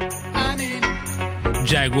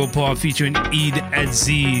 Jaguar Paul featuring Eid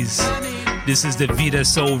Aziz. This is the Vida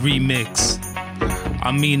Soul remix.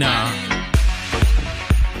 Amina.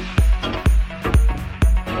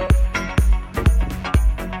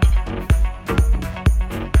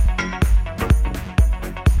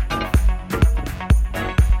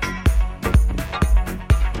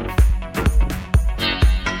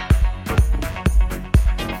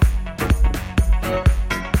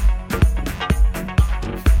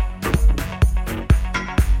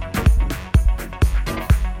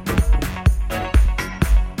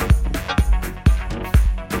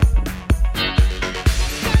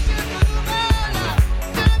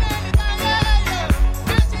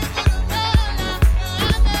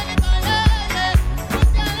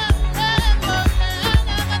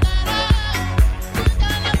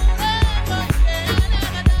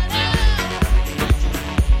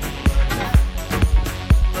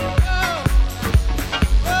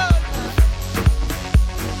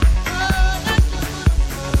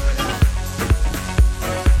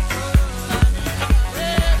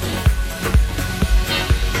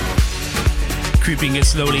 creeping it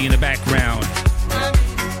slowly in the background.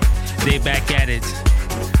 They back at it.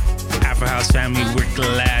 Afro House family, we're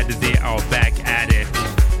glad that they are back at it.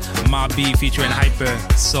 Mob B featuring Hyper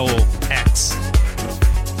Soul X.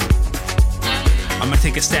 I'm gonna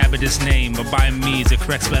take a stab at this name, but by means the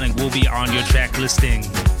correct spelling will be on your track listing.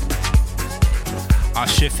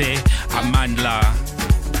 Ashife Amandla.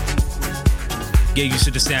 Get used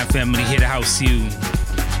to the Stamp family, here to house you.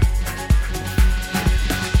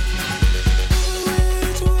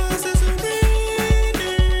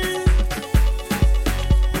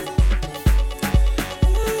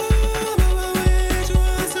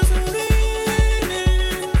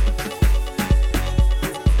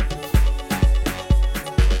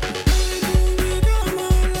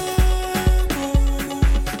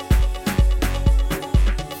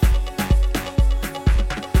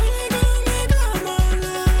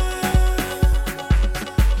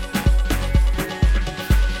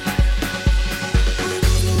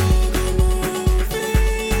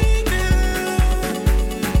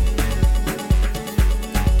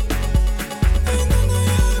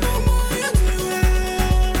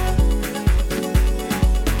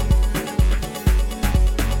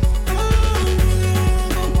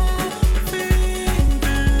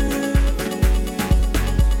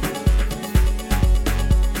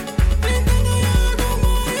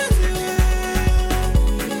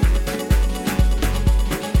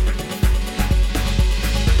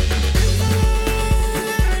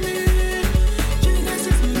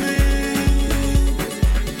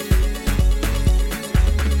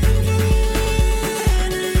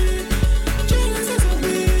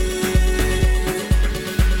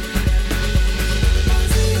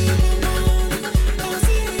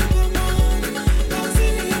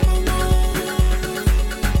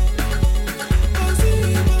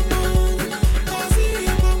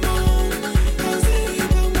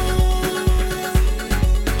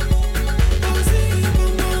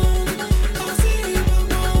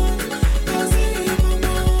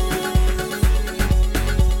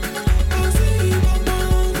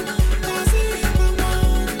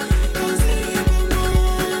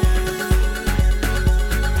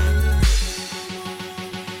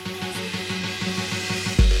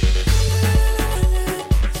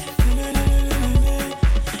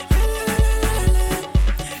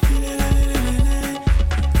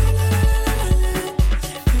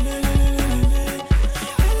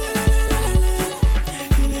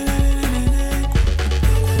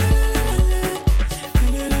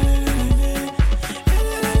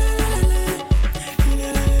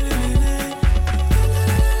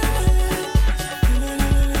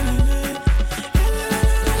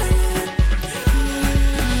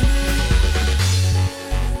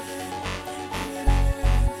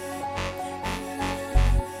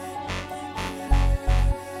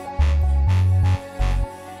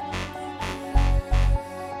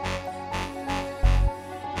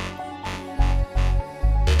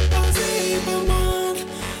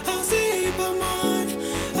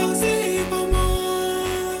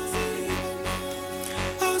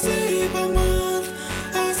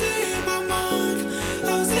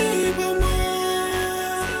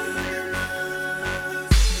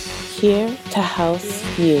 Here to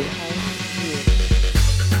house you.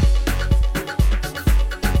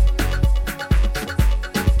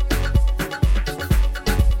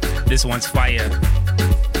 This one's fire.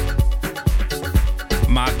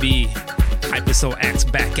 Mob B, Hyper Soul X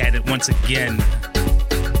back at it once again.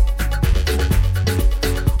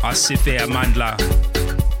 Asife Amandla.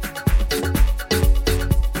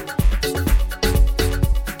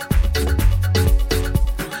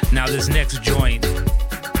 Now this next joint,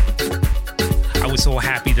 I was so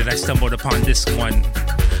happy that I stumbled upon this one,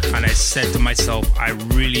 and I said to myself, I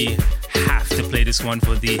really have to play this one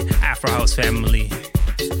for the Afro House family.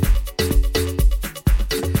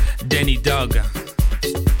 Denny Doug.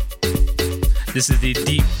 This is the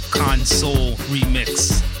Deep Console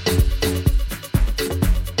remix.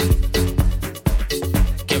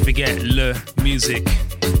 Can't forget Le Music.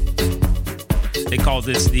 They call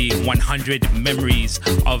this the 100 Memories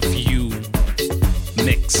of You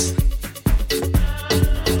mix.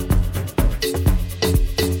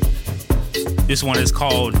 This one is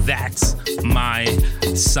called That's My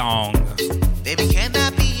Song. Baby, can I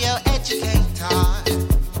be your educator?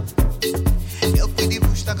 Eu cuido e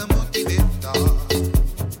busco a motivator.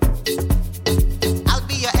 I'll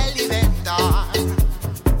be your elevator.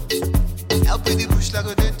 Eu cuido e busco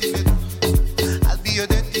a dentimeter. I'll be your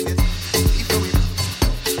dentimeter.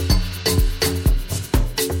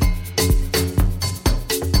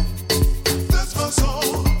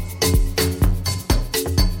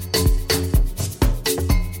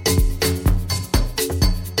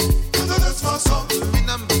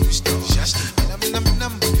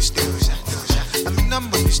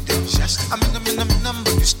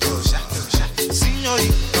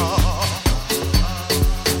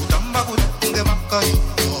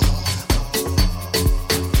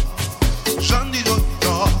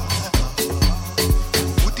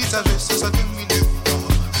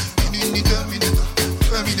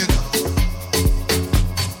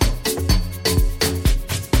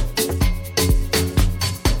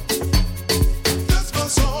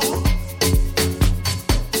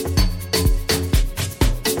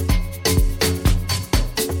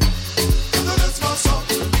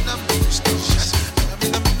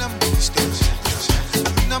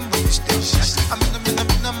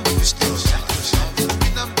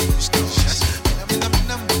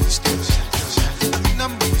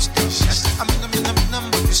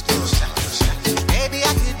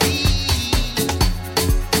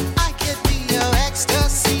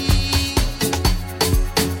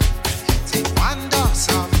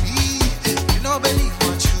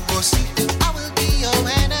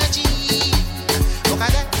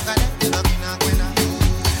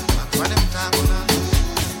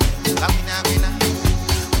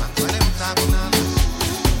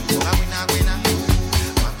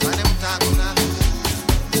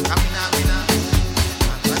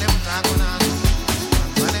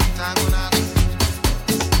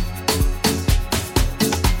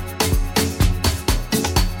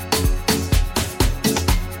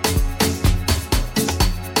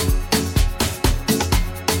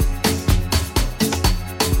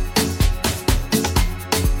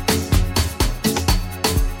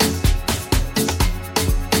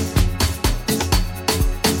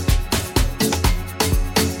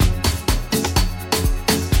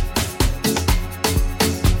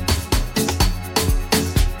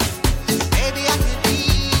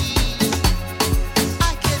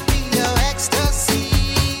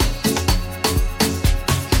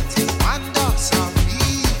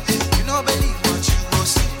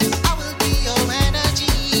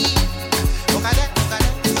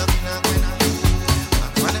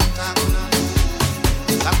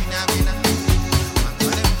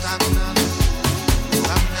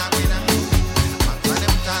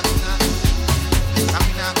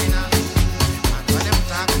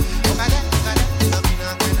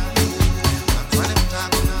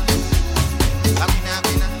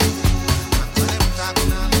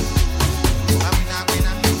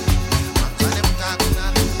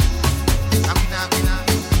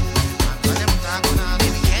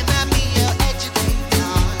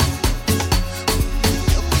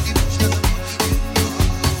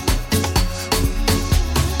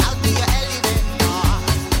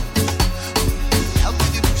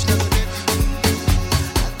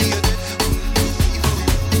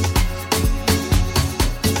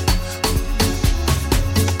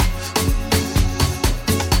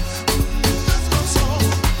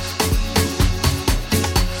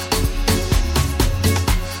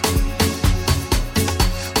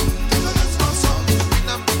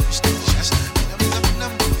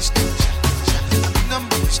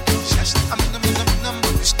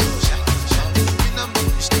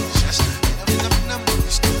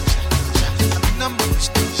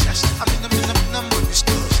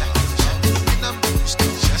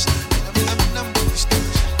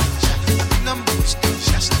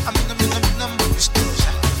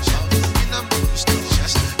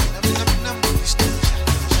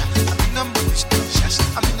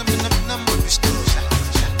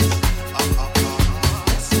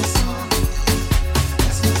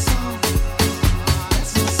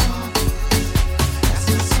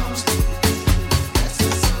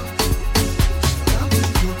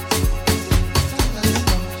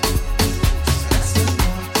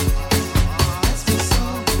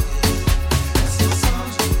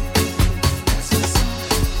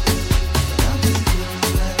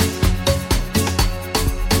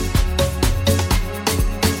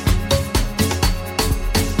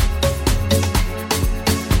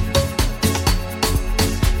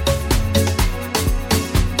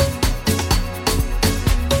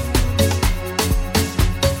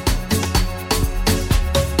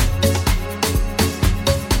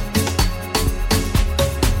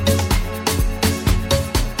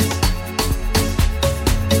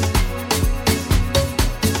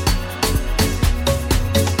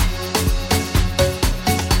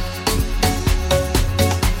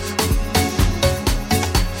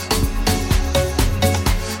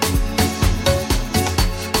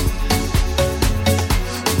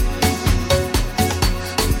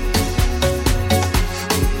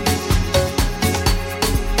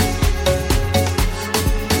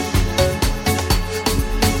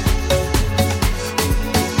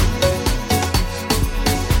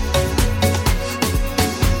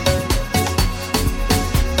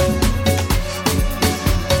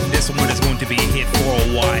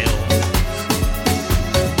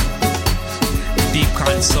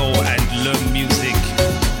 and soul and le music.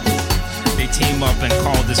 They team up and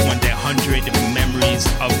call this one their 100 Memories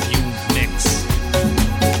of You mix.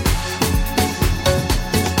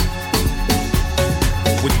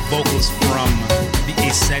 With vocals from the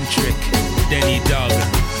eccentric Denny Doug.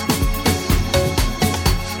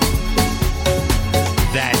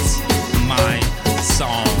 That's my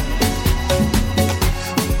song.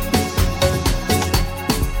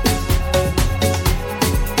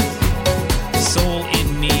 Soul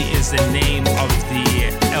in Me is the name of the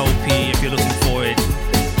LP if you're looking for it.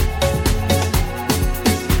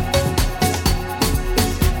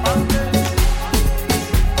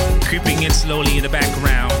 Creeping in slowly in the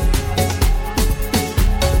background.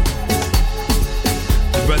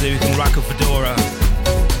 The brother who can rock a fedora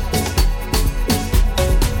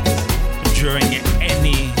during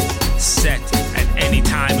any set at any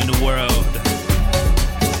time in the world.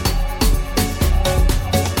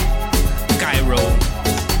 Cairo.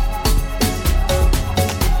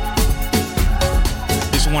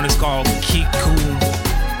 This one is called Kiku.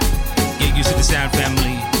 Get used to the sound,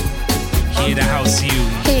 family. Here to house you.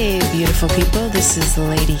 Hey, beautiful people, this is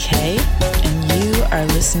Lady K, and you are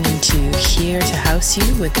listening to Here to House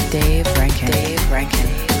You with Dave Rankin. Dave Rankin.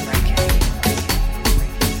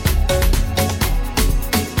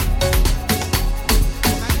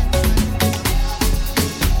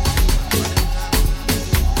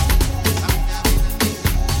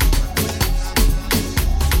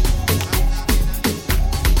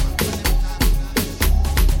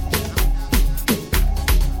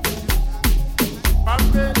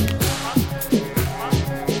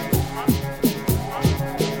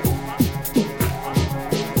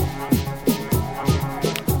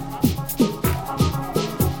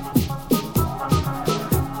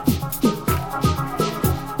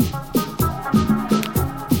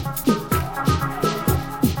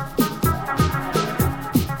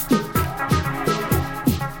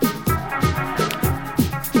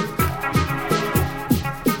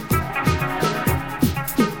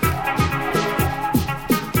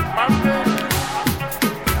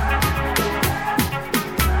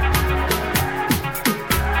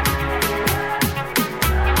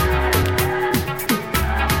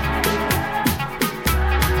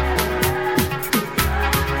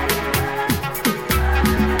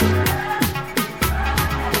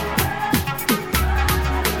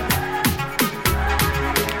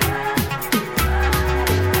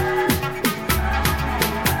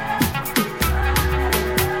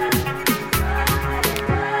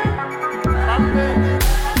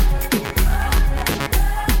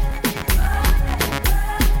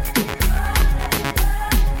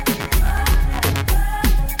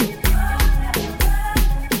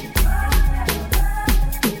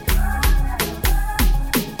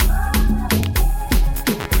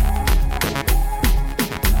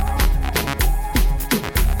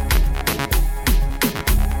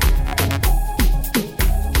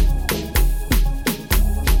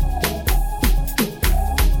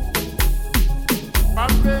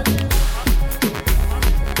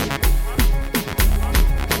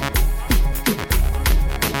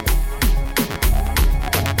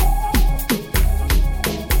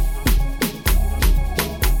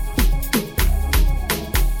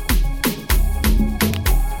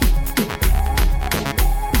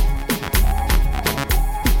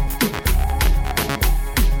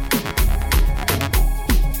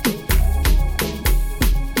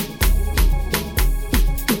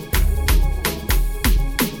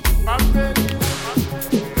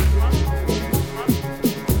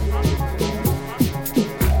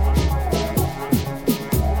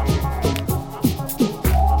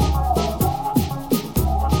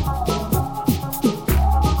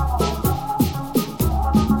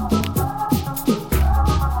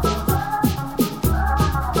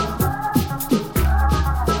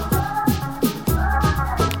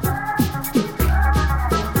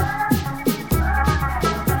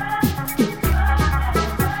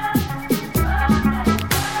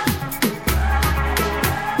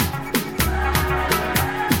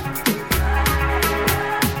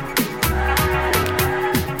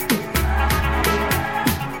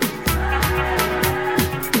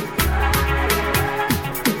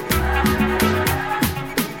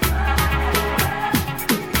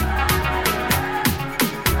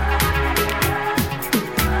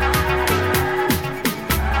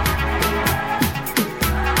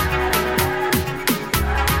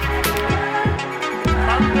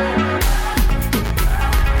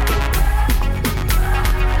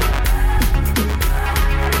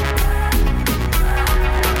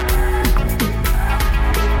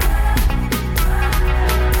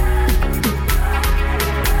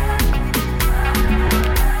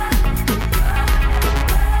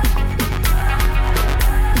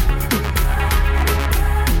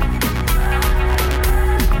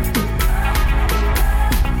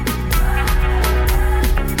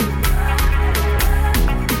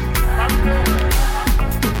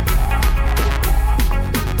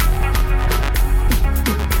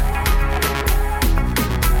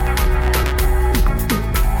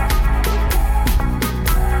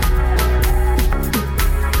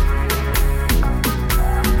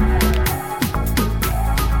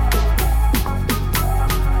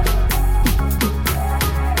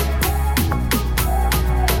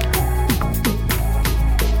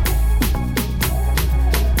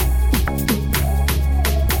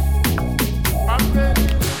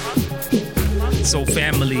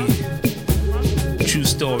 family, true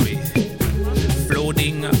story.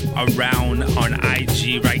 Floating around on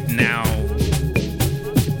IG right now.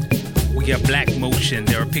 We got Black Motion.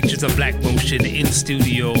 There are pictures of Black Motion in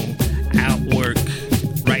studio, at work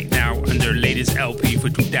right now on their latest LP for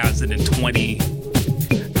 2020.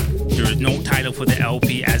 There is no title for the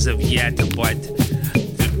LP as of yet, but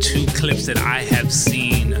the two clips that I have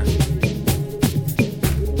seen,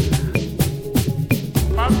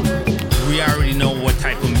 we already know what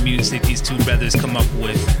type of music these two brothers come up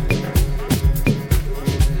with.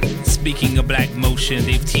 Speaking of Black Motion,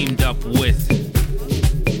 they've teamed up with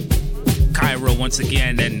Cairo once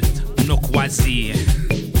again and Nokwazi.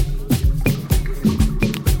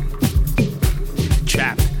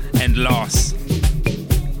 Trap and Loss.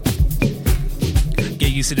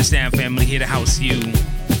 Get used to the sound, family. Here to house you.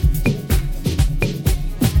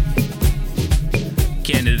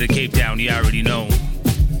 Canada, Cape Town, you already know.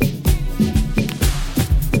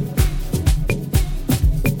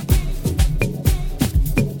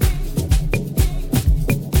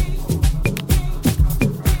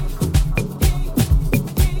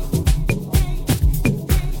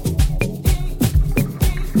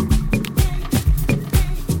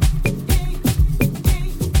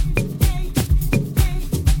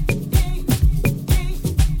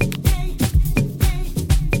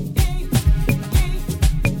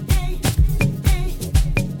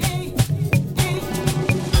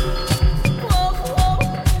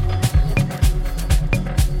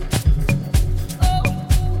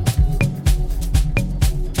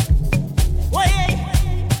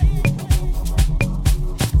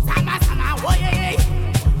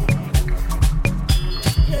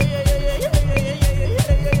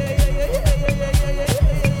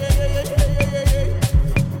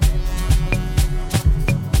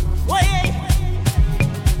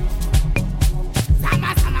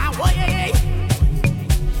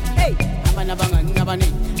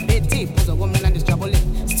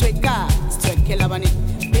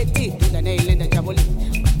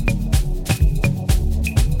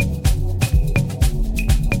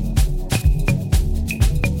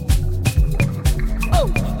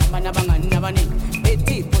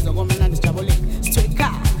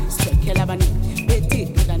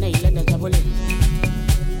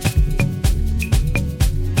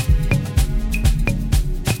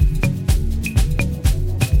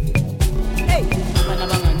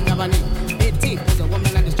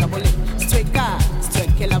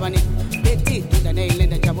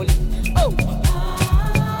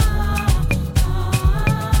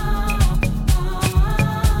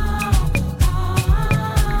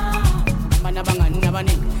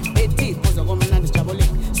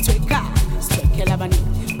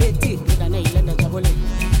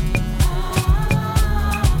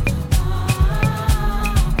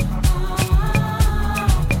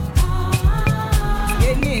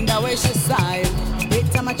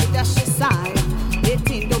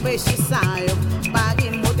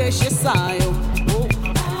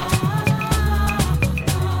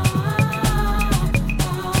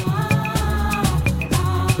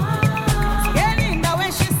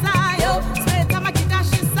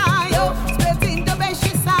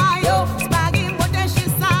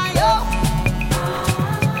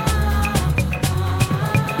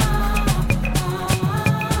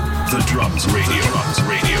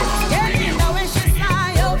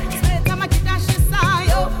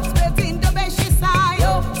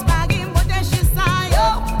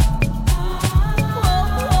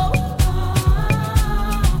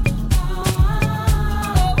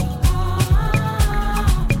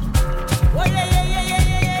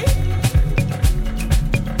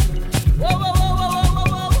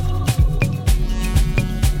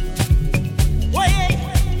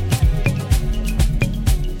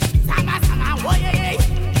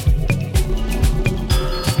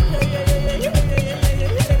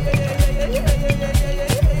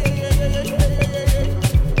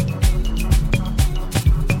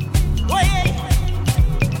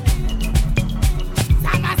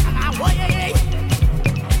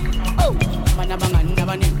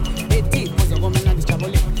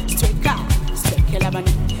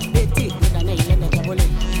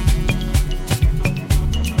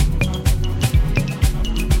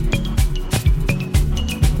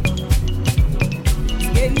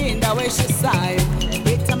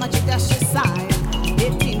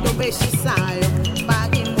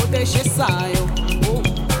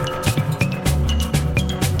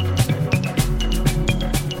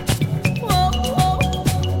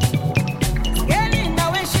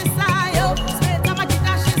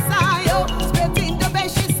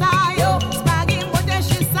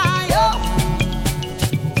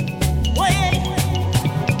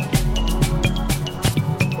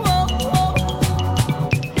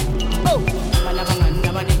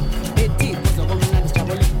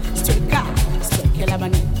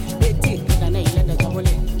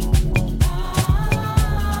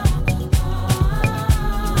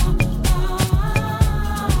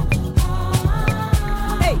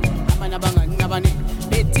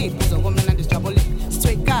 Betty, so woman and this trouble.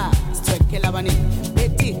 Straight car, straight killer bunny.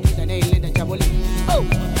 Betty, the nail in the trouble. Oh.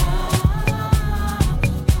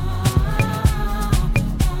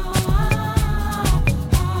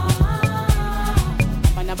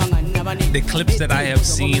 The clips that I have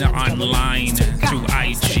seen online through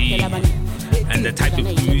IG and the type of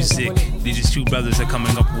music these two brothers are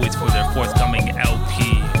coming up with for their forthcoming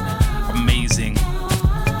LP, amazing.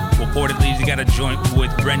 Reportedly, they got a joint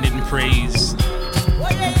with Brendan Praise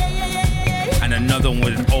and another one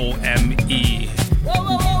with OME.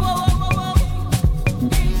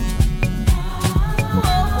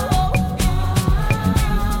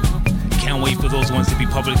 Can't wait for those ones to be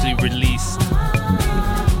publicly released.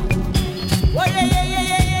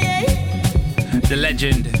 The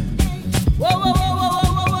legend,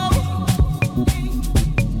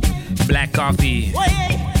 Black Coffee.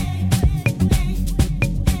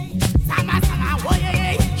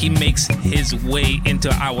 He makes his way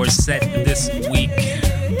into our set this week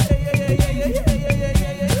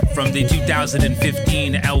from the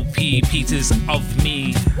 2015 LP Pieces of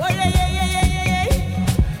Me.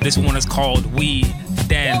 This one is called We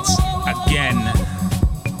Dance Again.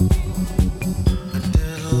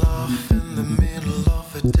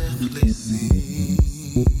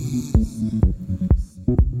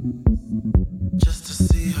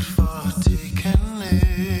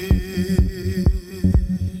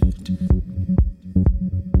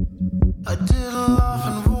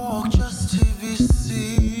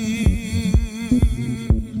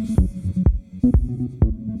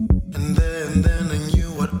 And then I knew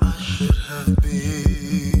what I should have been.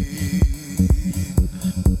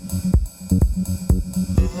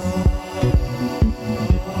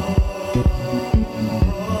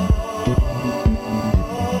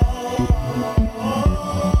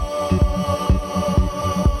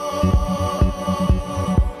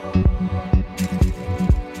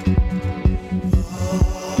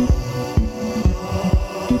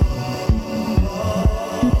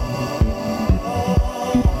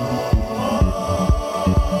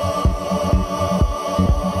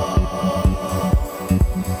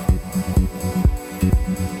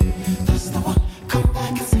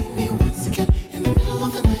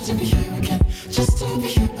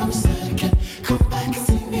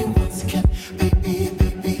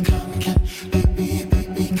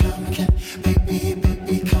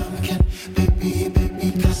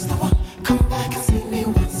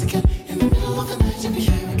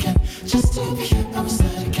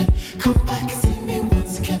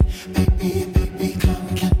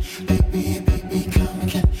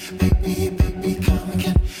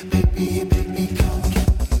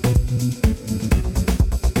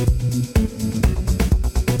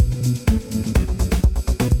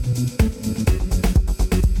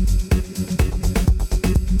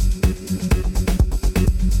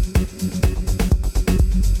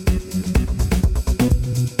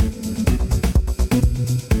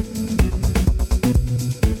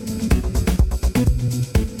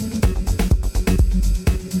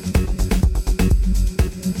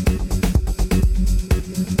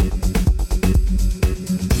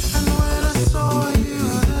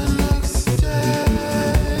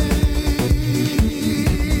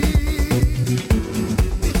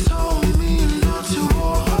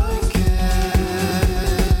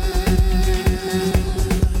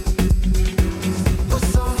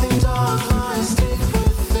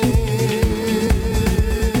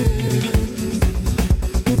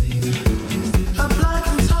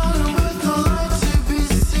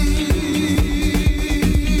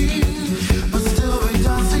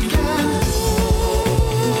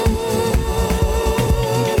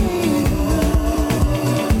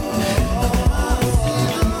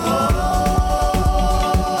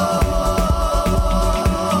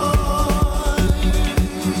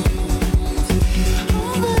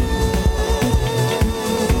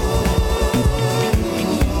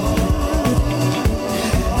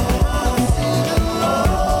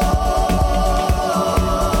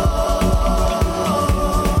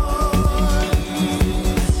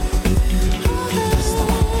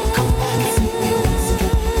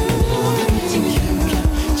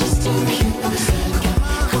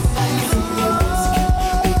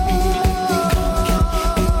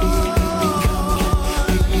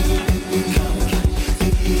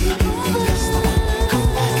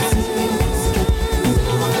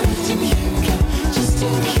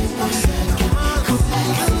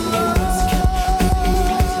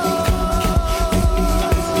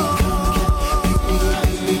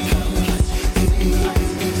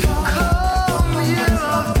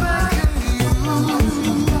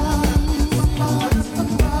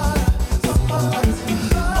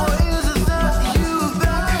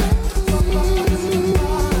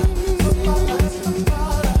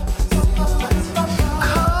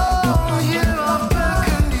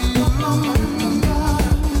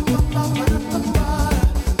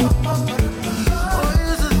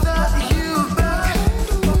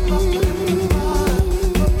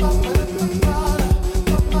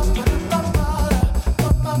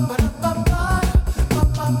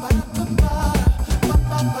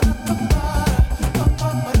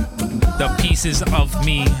 The Pieces of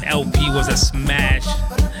Me LP was a smash,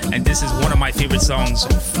 and this is one of my favorite songs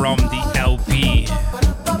from the LP.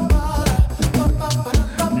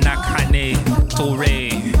 Nakane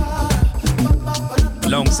Torre,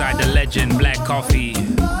 alongside the legend Black Coffee,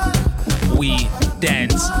 We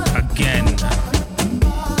Dance Again.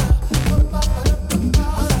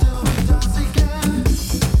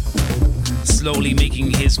 Slowly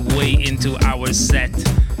making his way into our set.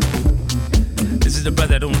 This is the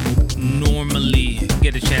brother I don't normally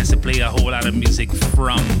get a chance to play a whole lot of music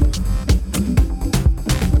from.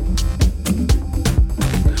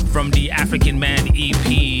 From the African Man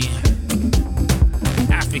EP,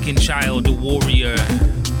 African Child, the Warrior.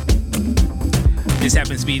 This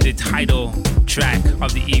happens to be the title track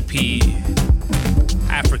of the EP,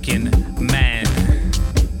 African Man.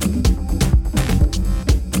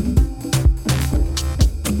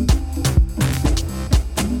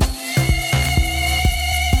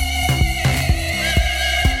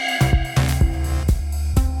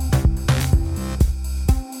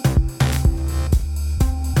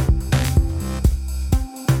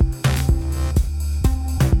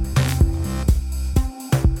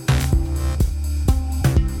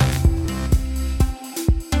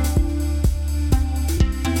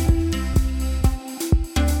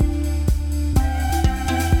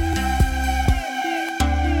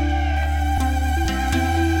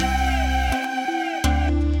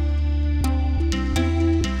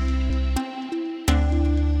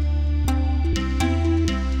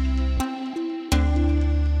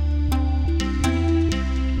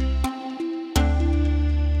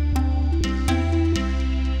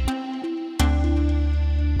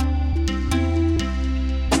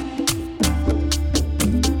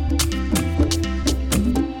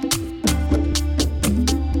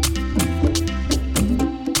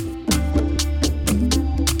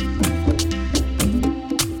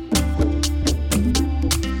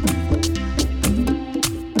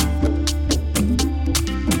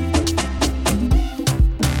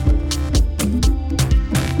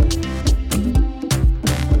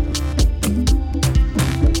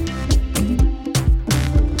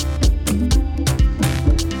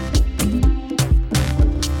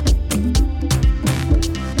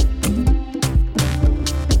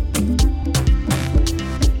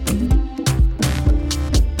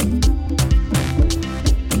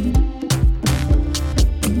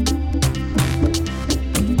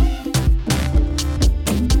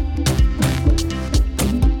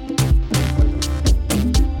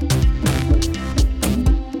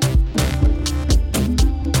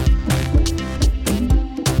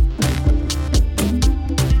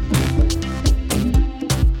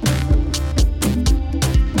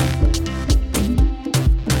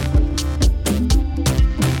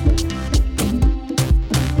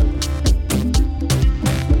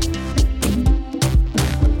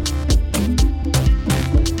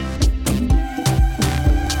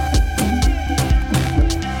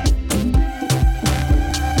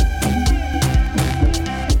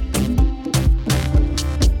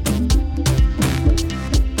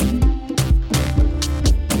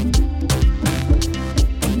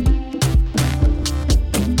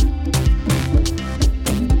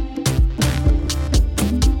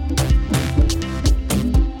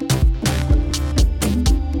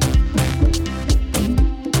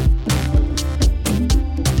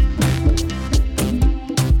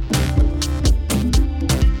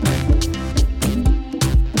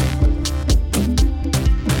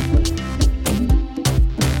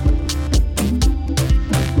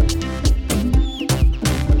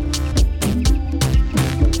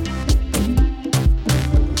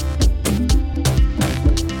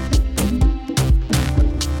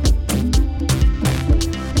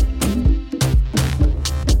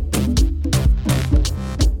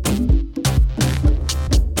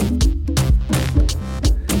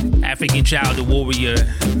 African Child, the Warrior,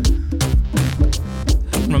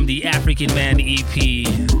 from the African Man EP.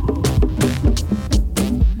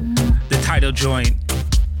 The title joint,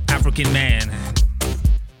 African Man.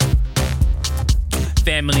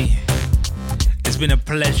 Family, it's been a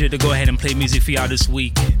pleasure to go ahead and play music for y'all this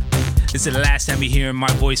week. This is the last time you're hearing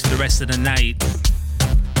my voice for the rest of the night.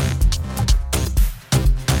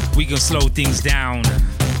 We can slow things down,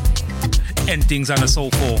 end things on a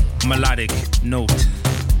soulful, melodic note.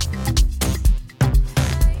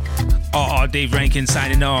 Dave Rankin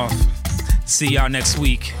signing off. See y'all next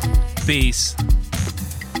week. Peace.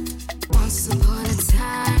 Once upon a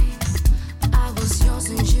time, I was yours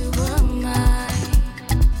and you were mine.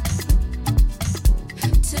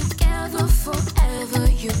 Together forever,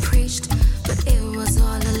 you preached, but it was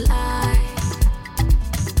all a lie.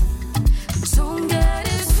 Don't get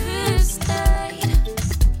it twisted.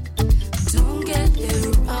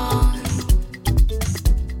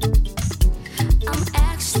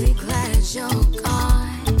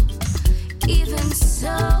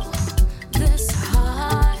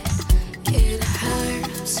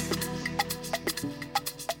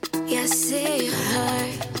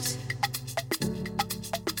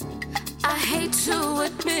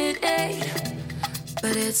 admit it,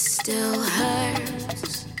 but it still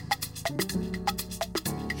hurts.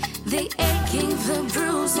 The aching, the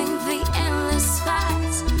bruising, the endless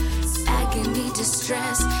fights, agony,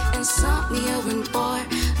 distress, insomnia and war.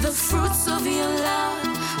 The fruits of your love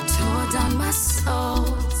tore down my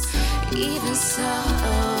soul. Even so,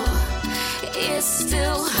 it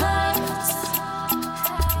still hurts.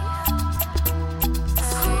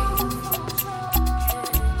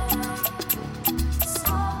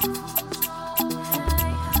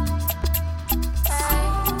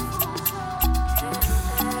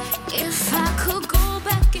 If I could go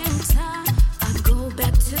back in time, I'd go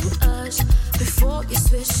back to us before you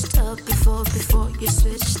switched up, before you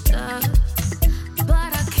switched up.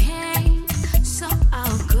 But I can't, so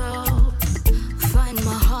I'll go find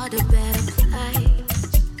my heart a better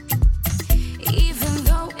place. Even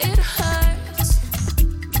though it hurts,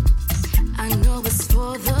 I know it's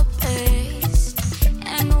for the best.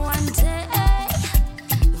 And one day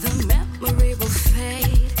the memory will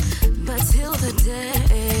fade, but till the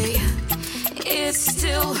day it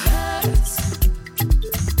still hurts.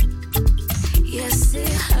 Yes, it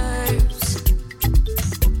hurts.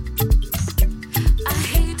 I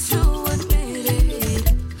hate to admit it,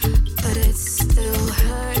 but it still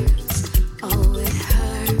hurts. Oh, it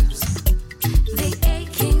hurts. The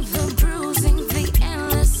aching, the bruising, the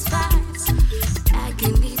endless fights,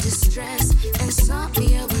 agony, distress,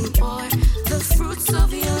 insomnia and war. The fruits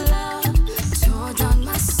of your love tore down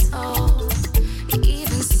my soul.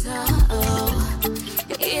 Even so,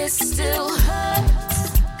 it still hurts.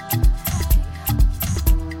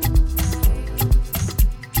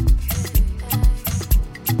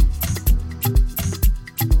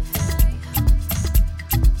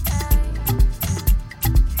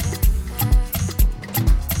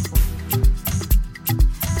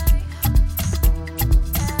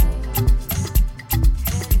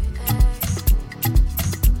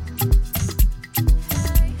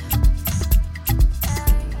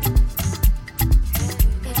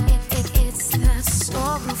 It's that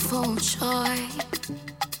sorrowful joy,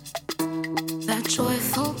 that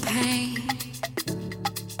joyful pain,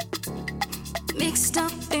 mixed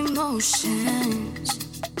up emotions,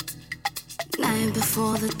 night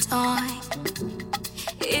before the dawn.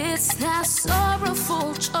 It's that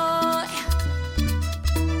sorrowful joy,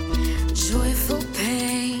 joyful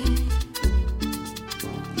pain,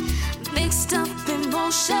 mixed up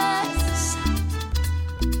emotions,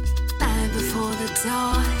 night before the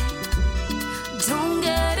dawn. Don't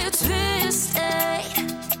get it twisted,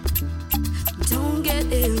 don't get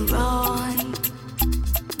it wrong.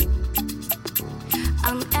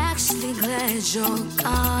 I'm actually glad you're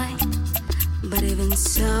gone, but even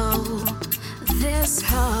so, this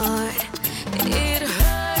heart, it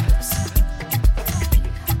hurts.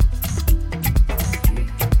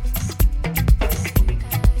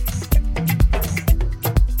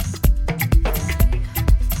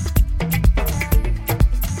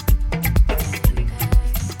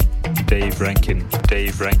 Dave Rankin,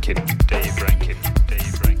 Dave Rankin, Dave Rankin,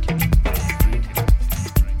 Dave Rankin, Dave Rankin.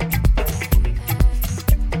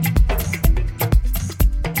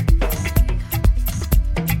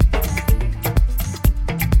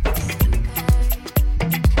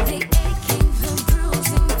 The aching, the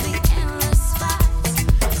bruising, the endless fights,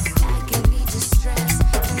 agony, distress,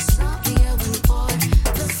 insomnia and war.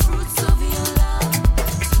 The fruits of your love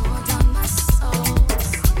tore down my soul.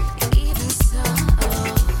 Even so,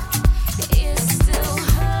 it still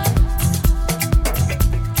hurts.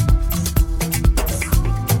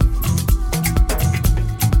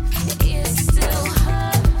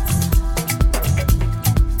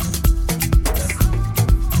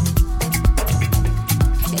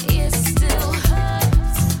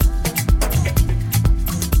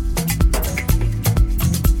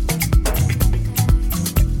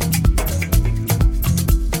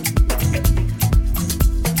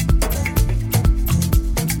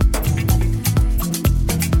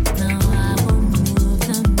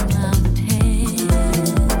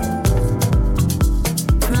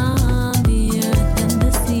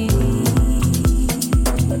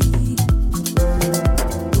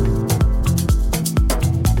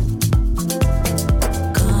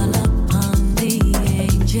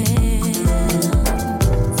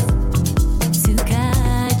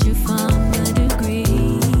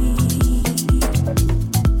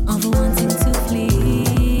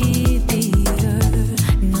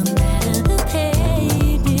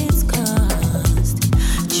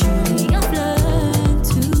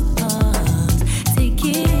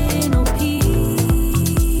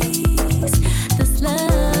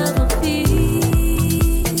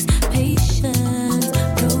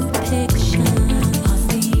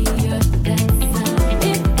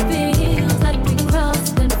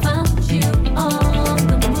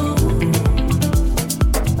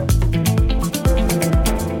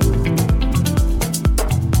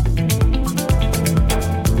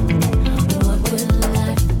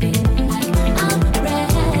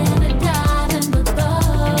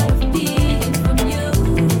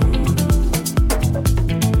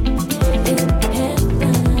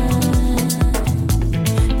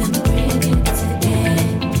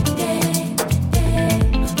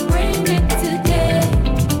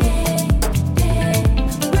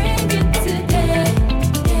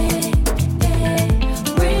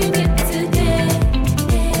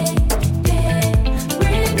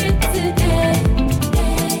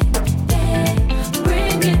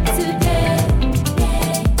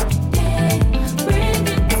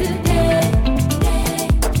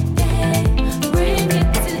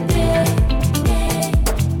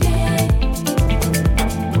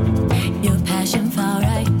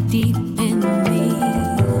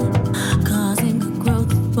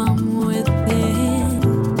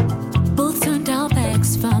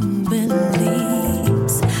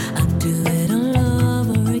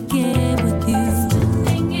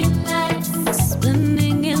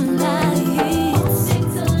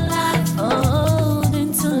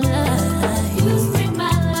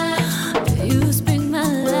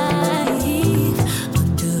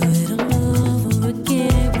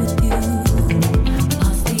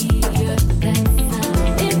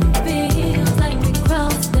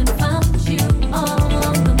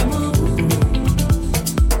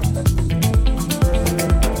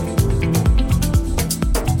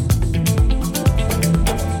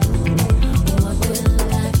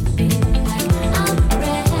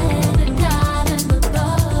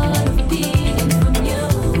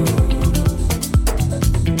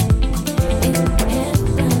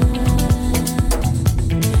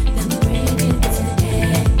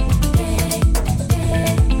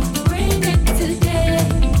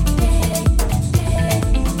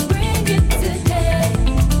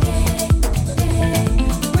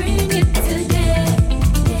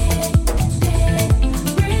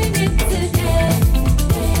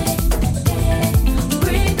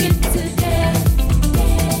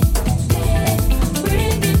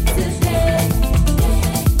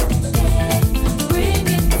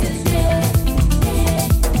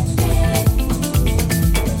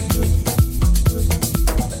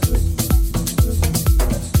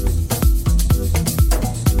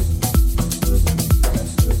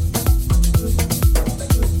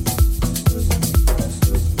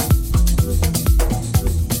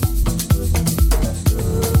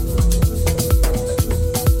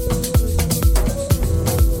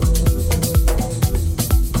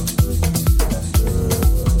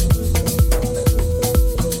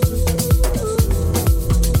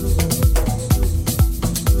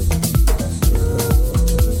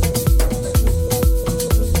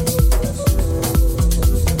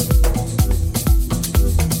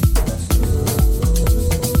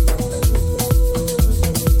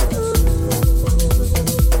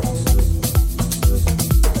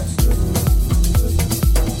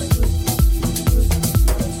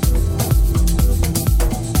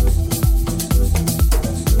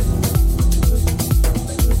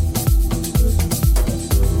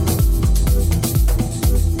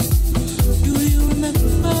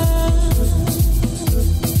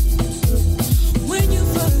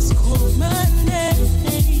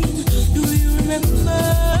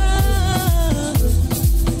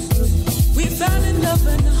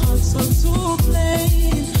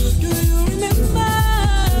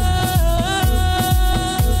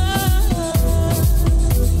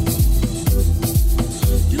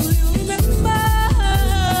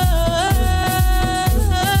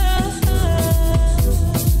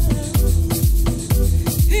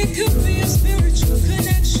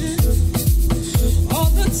 connection. All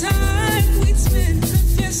the time we'd spend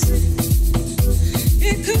confessing.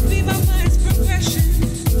 It could be my mind's progression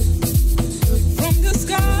from the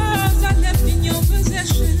scars I left in your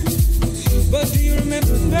possession. But do you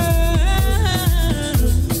remember?